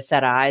just put a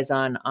set of eyes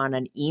on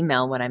an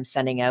email when I'm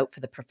sending out for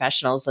the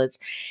professionals.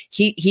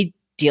 He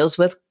deals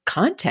with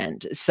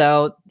content,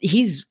 so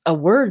he's a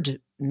word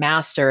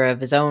master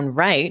of his own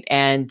right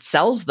and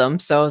sells them.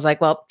 So I was like,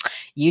 well,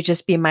 you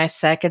just be my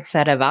second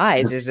set of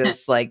eyes. Is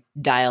this like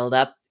dialed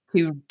up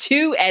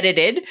too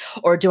edited,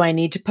 or do I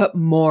need to put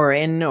more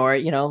in, or,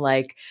 you know,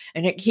 like,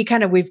 and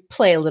we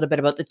play a little bit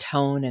about the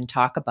tone and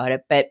talk about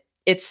it, but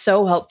it's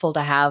so helpful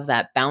to have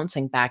that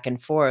bouncing back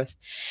and forth.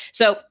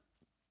 So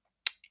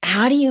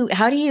how do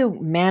you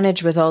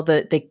manage with all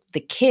the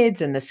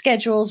kids and the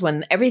schedules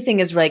when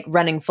everything is like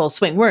running full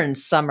swing? We're in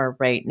summer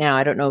right now.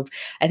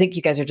 I think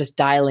you guys are just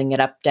dialing it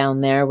up down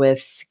there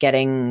with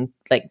getting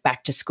like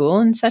back to school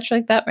and such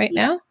like that right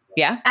now.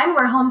 Yeah. And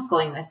we're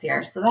homeschooling this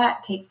year. So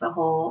that takes the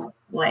whole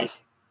like.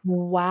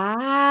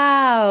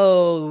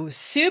 Wow.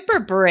 Super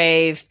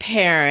brave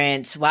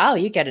parents. Wow.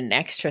 You get an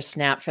extra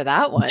snap for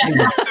that one.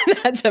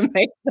 That's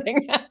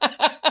amazing.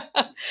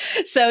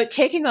 So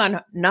taking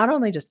on not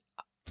only just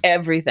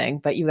everything,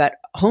 but you got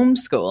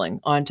homeschooling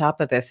on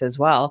top of this as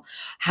well.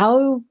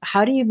 How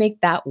do you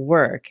make that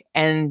work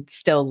and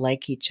still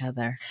like each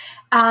other?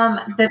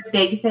 The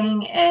big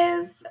thing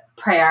is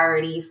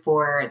priority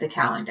for the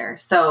calendar.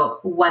 So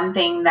one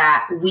thing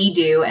that we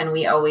do, and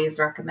we always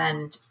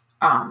recommend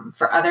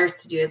for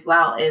others to do as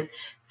well, is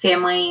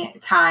family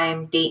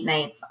time, date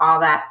nights, all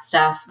that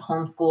stuff,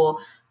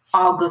 homeschool,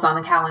 all goes on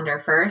the calendar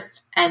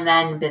first, and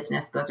then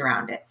business goes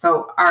around it.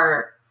 So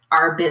our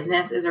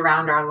business is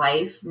around our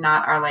life,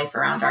 not our life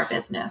around our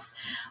business.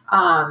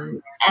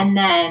 And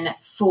then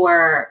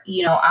for,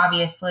 you know,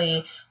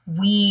 obviously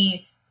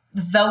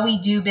though we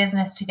do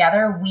business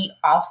together, we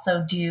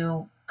also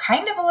do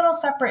kind of a little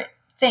separate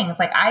things.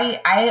 Like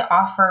I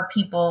offer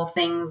people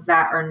things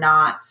that are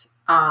not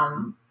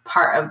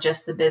part of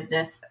just the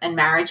business and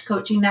marriage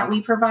coaching that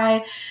we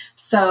provide.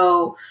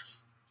 So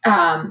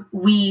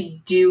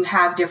we do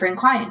have different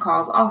client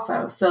calls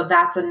also. So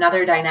that's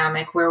another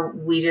dynamic where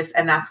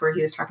and that's where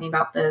he was talking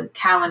about the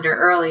calendar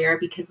earlier,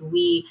 because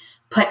we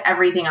put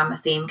everything on the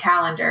same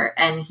calendar,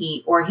 and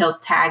he'll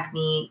tag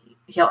me,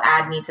 he'll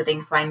add me to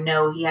things so I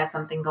know he has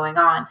something going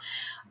on.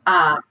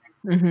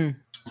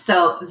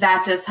 So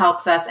that just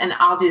helps us. And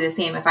I'll do the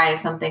same. If I have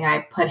something, I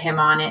put him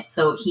on it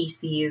so he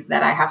sees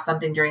that I have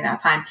something during that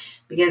time,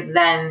 because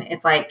then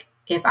it's like,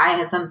 if I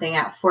have something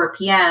at 4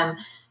 p.m.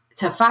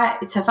 to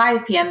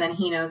 5 p.m., then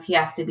he knows he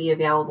has to be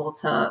available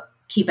to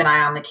keep an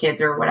eye on the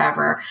kids or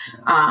whatever.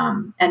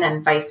 And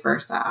then vice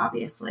versa,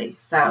 obviously.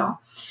 So,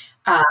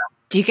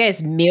 do you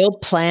guys meal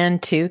plan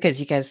too?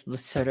 Because you guys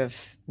sort of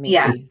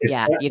maybe,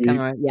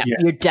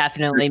 you're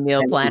definitely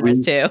meal planners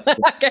too.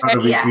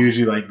 We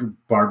usually like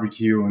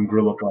barbecue and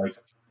grill up like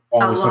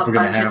all the stuff we're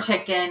gonna have. Of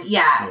chicken,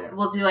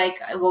 we'll do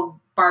we'll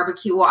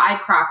barbecue. Well, I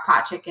crock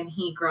pot chicken,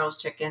 he grills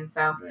chicken,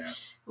 so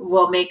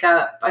we'll make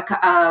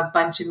a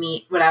bunch of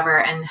meat, whatever,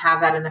 and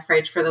have that in the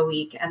fridge for the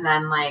week, and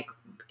then like,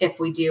 if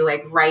we do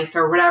like rice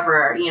or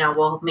whatever,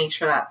 we'll make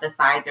sure that the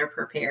sides are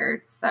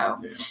prepared. So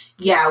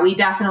we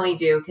definitely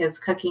do, because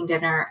cooking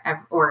dinner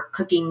or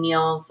cooking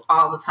meals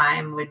all the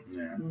time would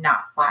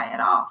not fly at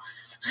all.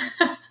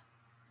 And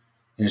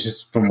it's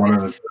just from one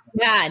of the...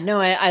 Yeah,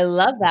 no, I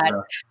love that.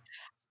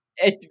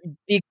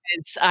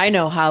 Because I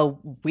know how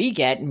we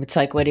get. It's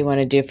like, what do you want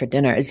to do for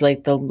dinner? It's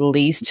like the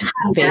least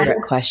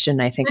favorite question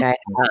I think I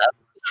have.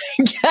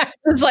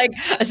 It's like,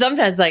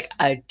 sometimes like,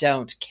 I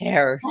don't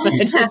care.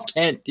 I just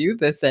can't do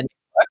this anymore.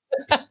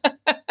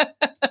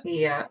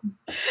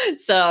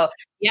 So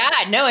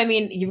I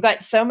mean, you've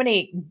got so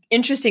many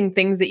interesting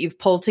things that you've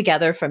pulled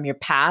together from your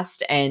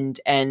past and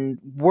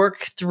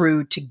worked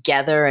through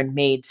together and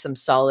made some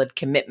solid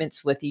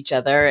commitments with each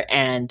other.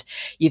 And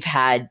you've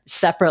had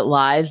separate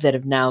lives that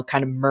have now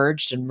kind of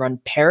merged and run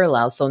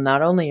parallel. So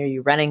not only are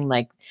you running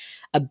like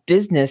a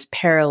business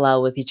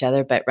parallel with each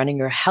other, but running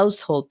your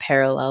household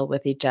parallel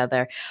with each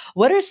other.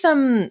 What are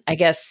some, I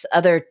guess,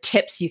 other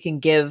tips you can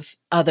give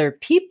other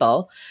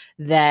people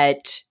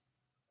that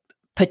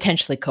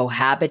potentially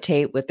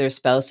cohabitate with their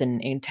spouse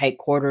in tight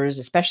quarters,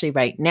 especially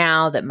right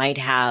now, that might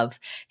have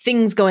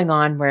things going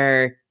on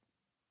where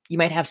you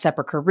might have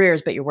separate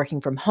careers, but you're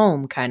working from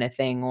home kind of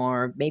thing,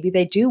 or maybe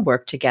they do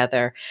work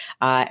together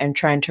and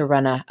trying to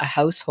run a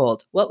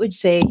household? What would you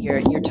say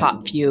your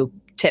top few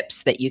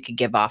tips that you could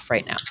give off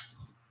right now?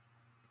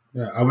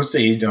 Yeah, I would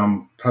say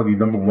probably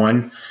number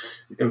one,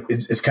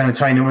 it's kind of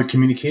tying in with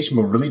communication,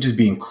 but really just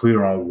being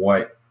clear on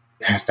what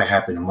has to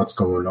happen and what's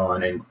going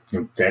on. And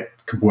that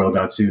could boil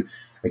down to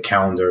a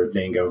calendar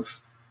thing of,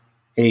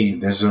 hey,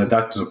 there's a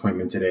doctor's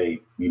appointment today.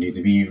 You need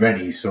to be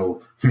ready.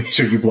 So make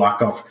sure you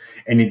block off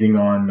anything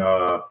on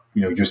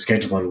your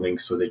scheduling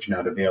links so that you're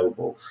not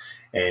available.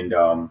 And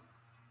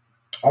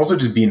also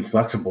just being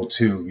flexible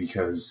too,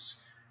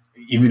 because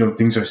even though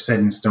things are set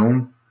in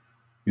stone,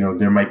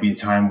 there might be a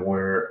time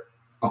where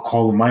a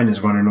call of mine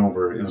is running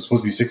over. It was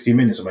supposed to be 60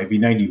 minutes. It might be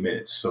 90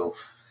 minutes. So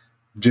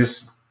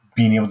just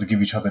being able to give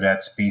each other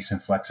that space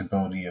and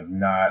flexibility of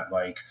not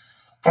like,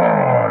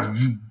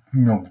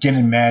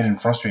 getting mad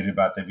and frustrated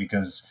about that,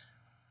 because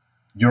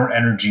your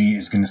energy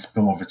is going to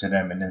spill over to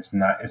them, and it's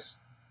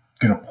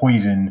going to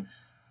poison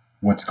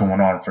what's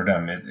going on for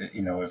them.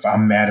 If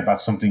I'm mad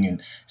about something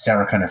and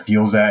Sarah kind of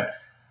feels that,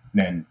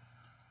 then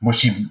what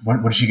is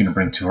she going to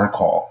bring to her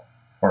call?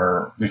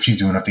 Or if she's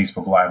doing a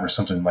Facebook Live or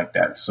something like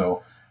that.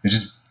 So it's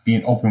just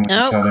being open with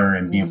each other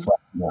and being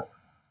flexible.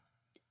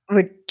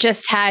 We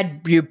just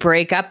had you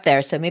break up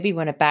there, so maybe you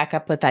want to back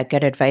up with that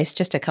good advice.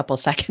 Just a couple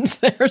seconds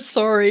there.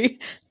 Sorry.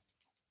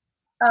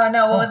 Oh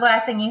no! What was the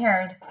last thing you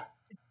heard?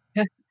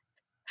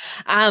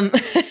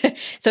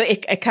 So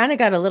it kind of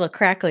got a little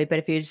crackly, but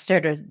if you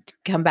start to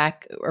come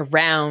back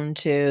around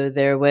to,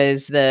 there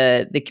was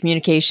the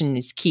communication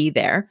is key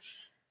there.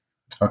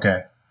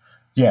 Okay.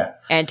 Yeah.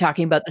 And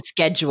talking about the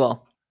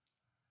schedule.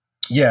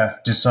 Yeah,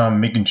 just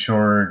making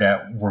sure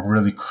that we're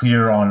really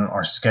clear on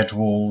our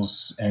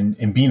schedules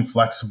and being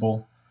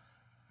flexible.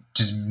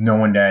 Just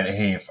knowing that,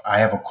 hey, if I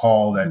have a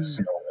call that's,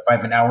 if I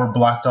have an hour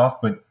blocked off,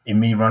 but it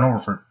may run over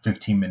for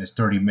 15 minutes,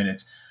 30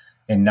 minutes,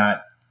 and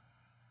not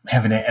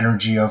having that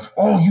energy of,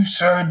 oh, you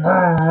said,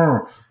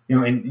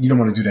 and you don't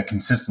want to do that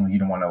consistently. You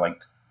don't want to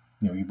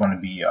you want to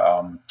be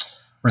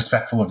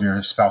respectful of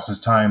your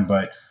spouse's time.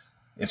 But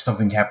if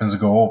something happens to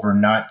go over,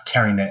 not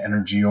carrying that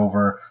energy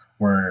over,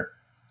 where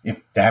if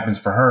that happens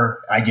for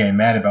her, I get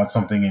mad about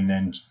something and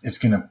then it's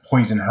going to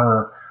poison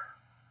her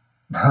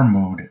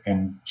mood,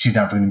 and she's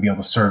not going to be able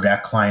to serve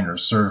that client or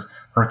serve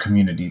her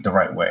community the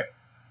right way.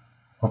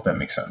 Hope that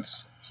makes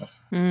sense.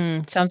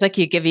 Sounds like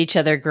you give each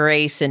other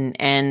grace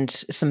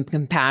and some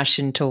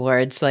compassion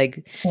towards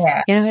it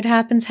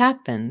happens,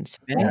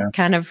 right? Yeah.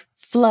 Kind of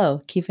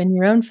flow, keeping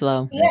your own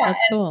flow. Yeah.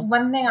 That's cool.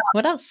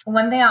 What else?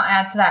 One thing I'll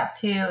add to that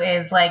too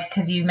is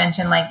because you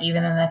mentioned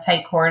even in the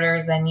tight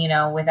quarters and,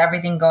 with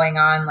everything going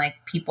on,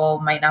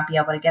 people might not be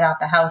able to get out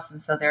the house.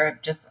 And so they're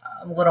just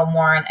a little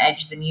more on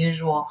edge than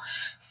usual.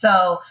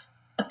 So,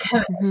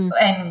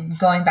 and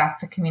going back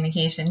to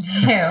communication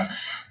too,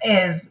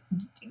 is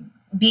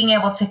being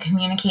able to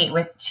communicate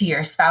to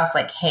your spouse,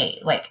 like, hey,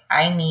 like,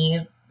 I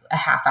need a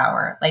half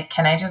hour. Like,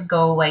 can I just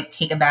go like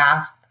take a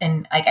bath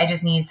and like, I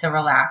just need to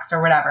relax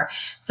or whatever.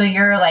 So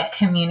you're like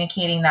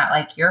communicating that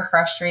like you're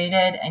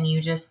frustrated and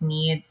you just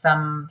need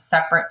some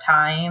separate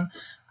time,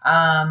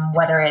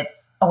 whether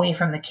it's away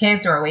from the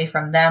kids or away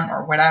from them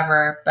or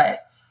whatever,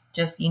 but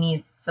just you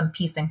need some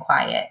peace and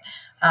quiet.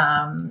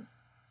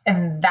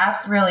 And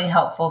that's really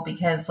helpful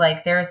because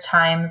like there's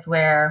times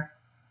where,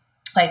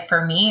 like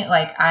for me,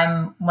 like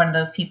I'm one of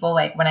those people,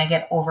 like when I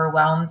get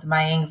overwhelmed,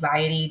 my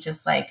anxiety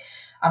just like,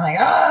 I'm like,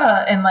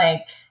 ah, and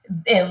like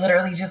it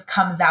literally just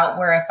comes out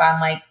where if I'm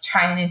like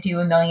trying to do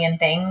a million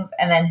things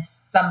and then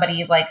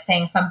somebody's like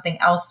saying something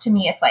else to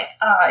me, it's like,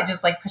 it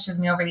just like pushes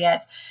me over the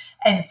edge.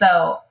 And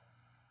so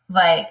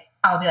like,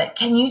 I'll be like,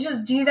 can you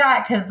just do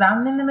that? Cause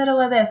I'm in the middle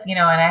of this, and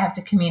I have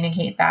to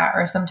communicate that.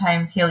 Or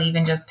sometimes he'll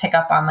even just pick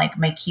up on like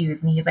my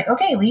cues and he's like,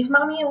 okay, leave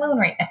mommy alone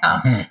right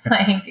now.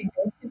 Like,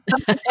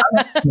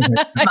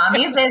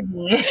 mommy's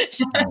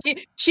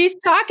busy. She's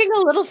talking a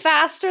little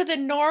faster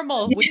than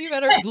normal. We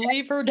better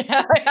leave her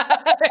down.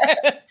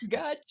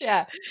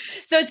 Gotcha.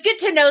 So it's good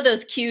to know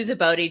those cues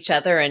about each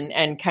other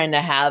and kind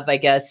of have, I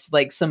guess,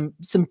 like some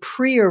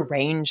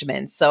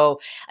pre-arrangements. So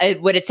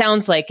what it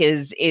sounds like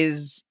is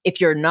if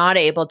you're not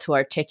able to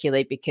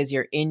articulate because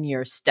you're in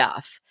your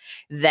stuff,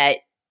 that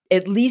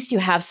at least you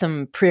have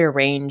some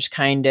prearranged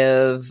kind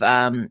of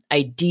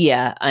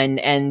idea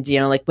and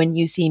like when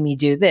you see me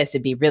do this,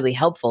 it'd be really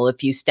helpful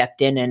if you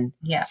stepped in and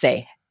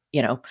say,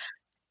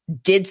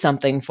 did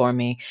something for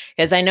me.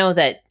 Because I know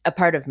that a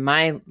part of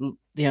my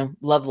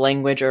love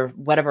language or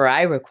whatever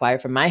I require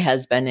from my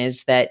husband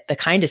is that the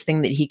kindest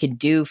thing that he can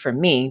do for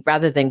me,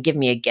 rather than give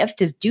me a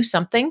gift, is do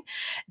something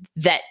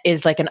that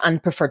is like an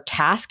unpreferred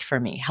task for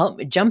me. Help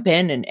me jump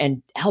in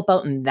and help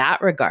out in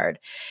that regard.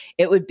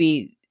 It would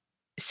be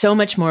so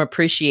much more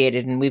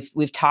appreciated. And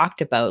we've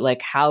talked about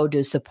like how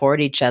to support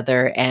each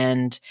other.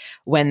 And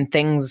when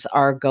things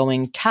are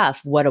going tough,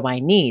 what do I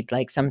need?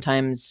 Like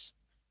sometimes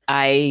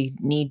I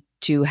need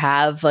to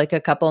have like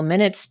a couple of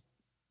minutes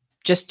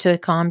just to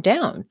calm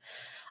down.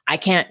 I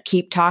can't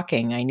keep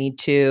talking. I need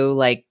to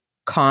like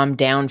calm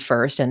down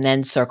first and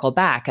then circle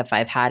back. If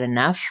I've had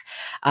enough,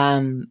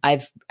 I'm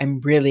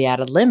really at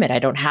a limit. I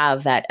don't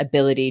have that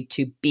ability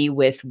to be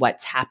with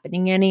what's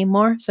happening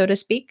anymore, so to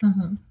speak.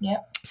 Mm-hmm. Yeah.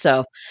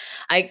 So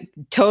I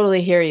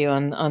totally hear you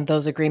on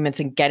those agreements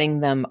and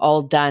getting them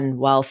all done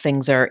while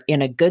things are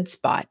in a good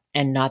spot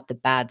and not the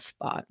bad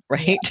spot,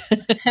 right?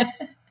 Yeah.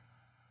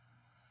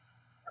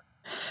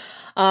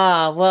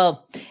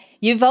 Well,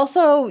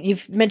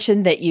 you've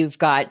mentioned that you've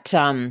got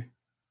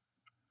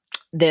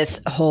this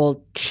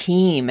whole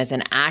team as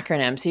an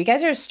acronym. So you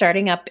guys are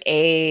starting up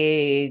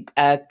a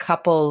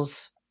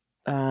couples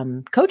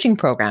coaching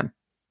program.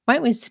 Why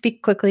don't we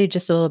speak quickly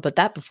just a little about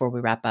that before we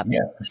wrap up?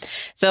 Yeah.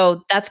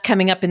 So that's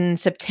coming up in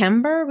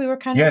September. We were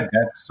kind of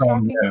that's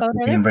we're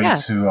getting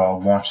ready to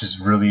launch this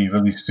really,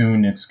 really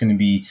soon. It's going to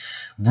be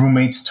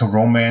Roommates to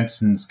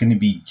Romance, and it's going to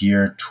be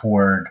geared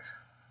toward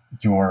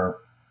your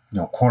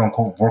quote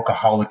unquote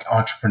workaholic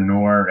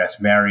entrepreneur that's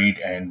married,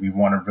 and we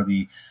want to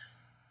really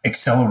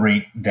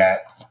accelerate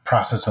that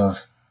process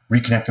of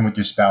reconnecting with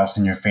your spouse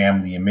and your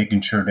family and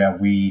making sure that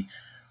we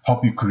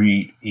help you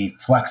create a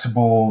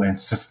flexible and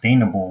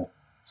sustainable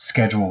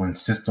schedule and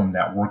system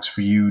that works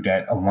for you,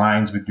 that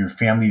aligns with your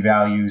family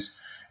values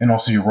and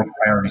also your work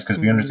priorities. Because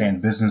we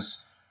understand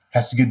business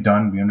has to get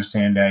done. We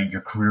understand that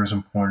your career is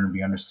important.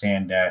 We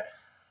understand that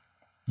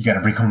you got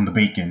to bring home the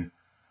bacon.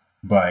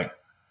 But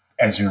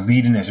as you're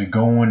leading, as you're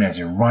going, as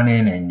you're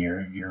running, and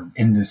you're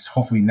in this,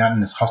 hopefully not in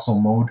this hustle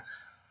mode,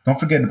 don't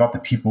forget about the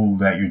people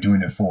that you're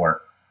doing it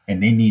for.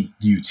 And they need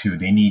you too.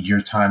 They need your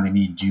time. They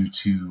need you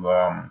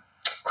to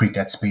create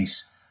that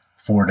space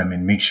for them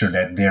and make sure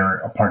that they're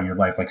a part of your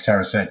life. Like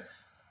Sarah said,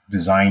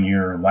 design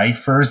your life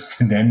first,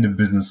 and then the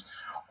business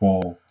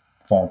will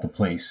fall into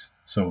place.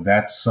 So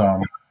that's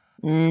what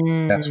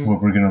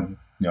we're gonna,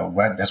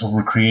 that's what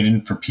we're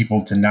creating for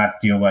people to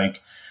not feel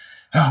like,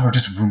 oh, we're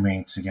just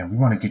roommates again. We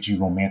want to get you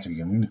romantic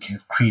again. We want to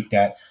create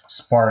that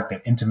spark,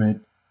 that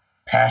intimate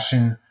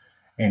passion,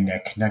 and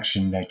that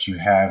connection that you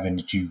have, and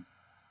that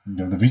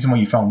the reason why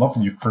you fell in love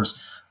with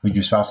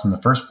your spouse in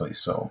the first place.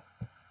 So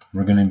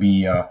we're going to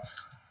be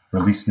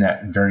releasing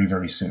that very,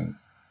 very soon.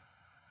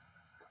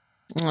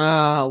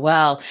 Oh,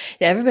 well,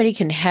 everybody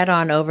can head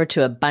on over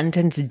to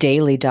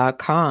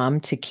abundancedaily.com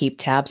to keep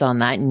tabs on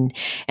that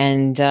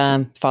and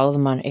follow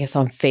them on, I guess,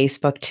 on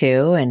Facebook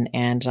too. And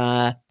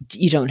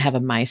you don't have a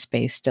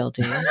MySpace still,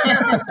 do you?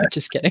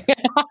 Just kidding.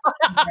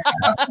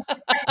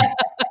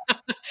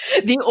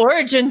 The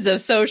origins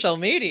of social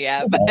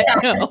media, but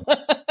no.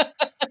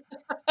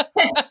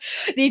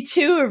 The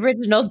two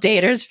original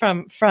daters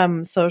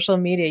from social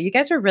media. You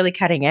guys were really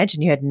cutting edge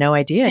and you had no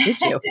idea, did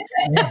you?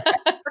 Yeah.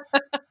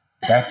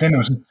 Back then it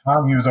was just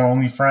Tom. He was our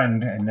only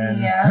friend. And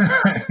then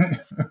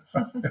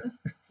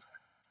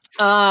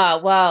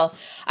Well,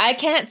 I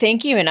can't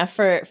thank you enough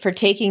for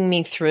taking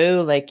me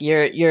through like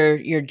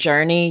your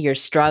journey, your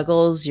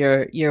struggles,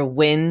 your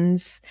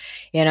wins,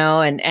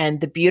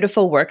 and the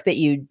beautiful work that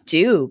you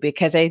do,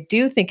 because I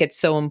do think it's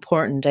so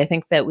important. I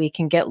think that we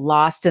can get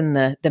lost in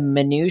the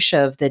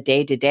minutia of the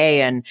day to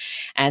day,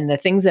 and the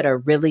things that are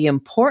really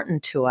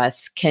important to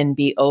us can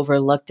be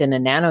overlooked in a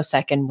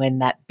nanosecond when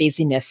that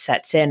busyness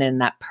sets in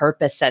and that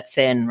purpose sets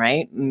in,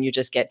 right? And you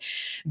just get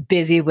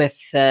busy with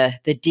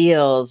the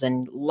deals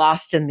and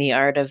lost in the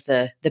art of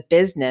the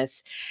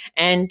business.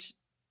 And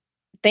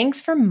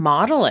thanks for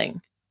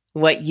modeling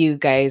what you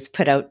guys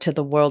put out to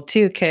the world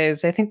too,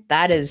 because I think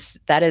that is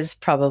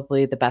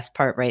probably the best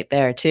part right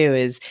there too,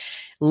 is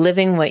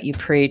living what you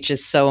preach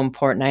is so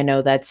important. I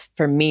know that's,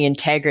 for me,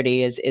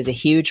 integrity is a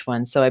huge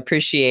one. So I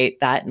appreciate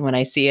that. And when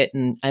I see it,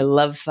 and I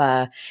love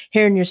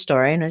hearing your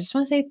story. And I just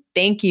want to say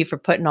thank you for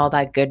putting all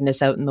that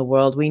goodness out in the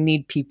world. We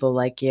need people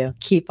like you.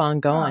 Keep on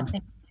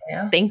going.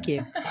 Thank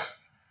you.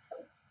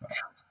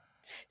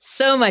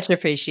 So much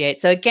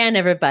appreciate. So again,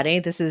 everybody,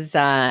 this is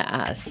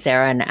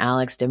Sarah and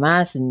Alex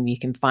Dumas, and you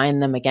can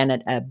find them again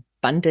at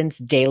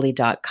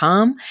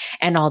abundancedaily.com,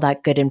 and all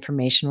that good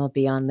information will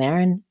be on there.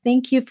 And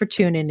thank you for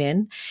tuning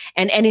in.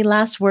 And any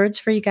last words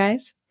for you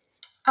guys?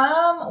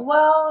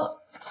 Well,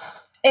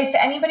 if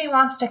anybody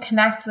wants to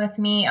connect with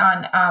me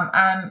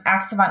I'm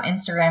active on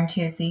Instagram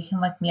too, so you can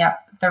look me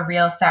up, The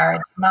Real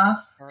Sarah Dumas.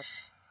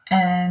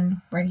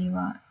 And where do you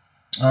want?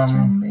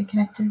 Anybody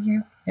connect with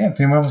you? Yeah, if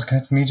anyone wants to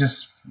connect with me,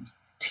 just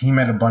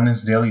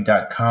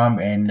team@abundancedaily.com.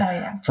 And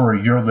for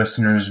your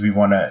listeners, we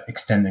want to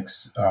extend a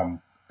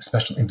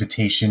special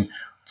invitation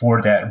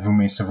for that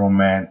Roommates to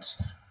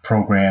Romance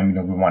program.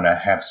 We want to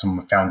have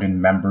some founding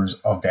members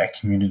of that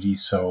community.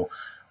 So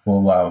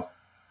we'll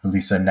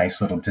release a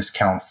nice little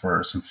discount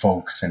for some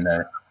folks and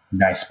a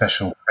nice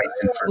special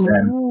pricing for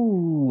them.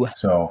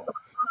 So...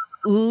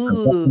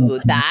 Ooh,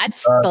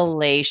 that's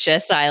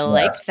salacious. I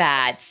like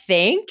that.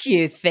 Thank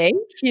you.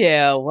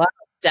 Well,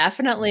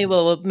 definitely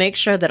we'll make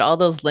sure that all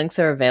those links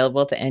are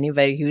available to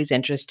anybody who's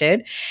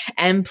interested.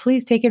 And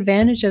please take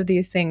advantage of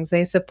these things.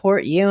 They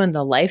support you and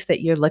the life that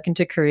you're looking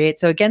to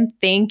create. So again,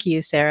 thank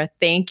you, Sarah.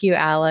 Thank you,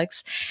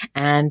 Alex.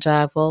 And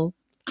we'll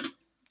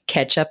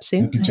catch up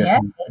soon. Thank you,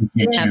 Jesse.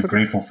 We're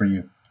grateful for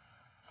you.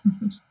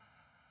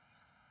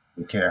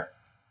 Take care.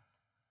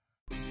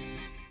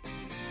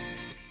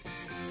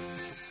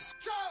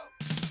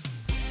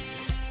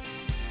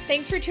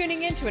 Thanks for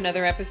tuning in to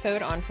another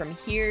episode on From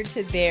Here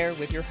to There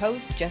with your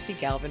host, Jesse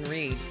Galvin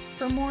Reed.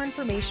 For more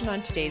information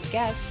on today's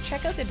guest,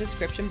 check out the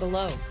description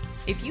below.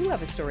 If you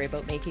have a story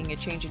about making a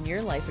change in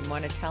your life and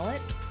want to tell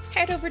it,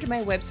 head over to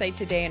my website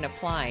today and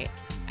apply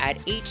at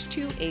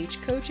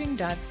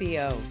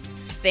h2hcoaching.co.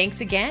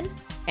 Thanks again,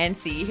 and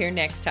see you here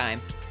next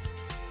time.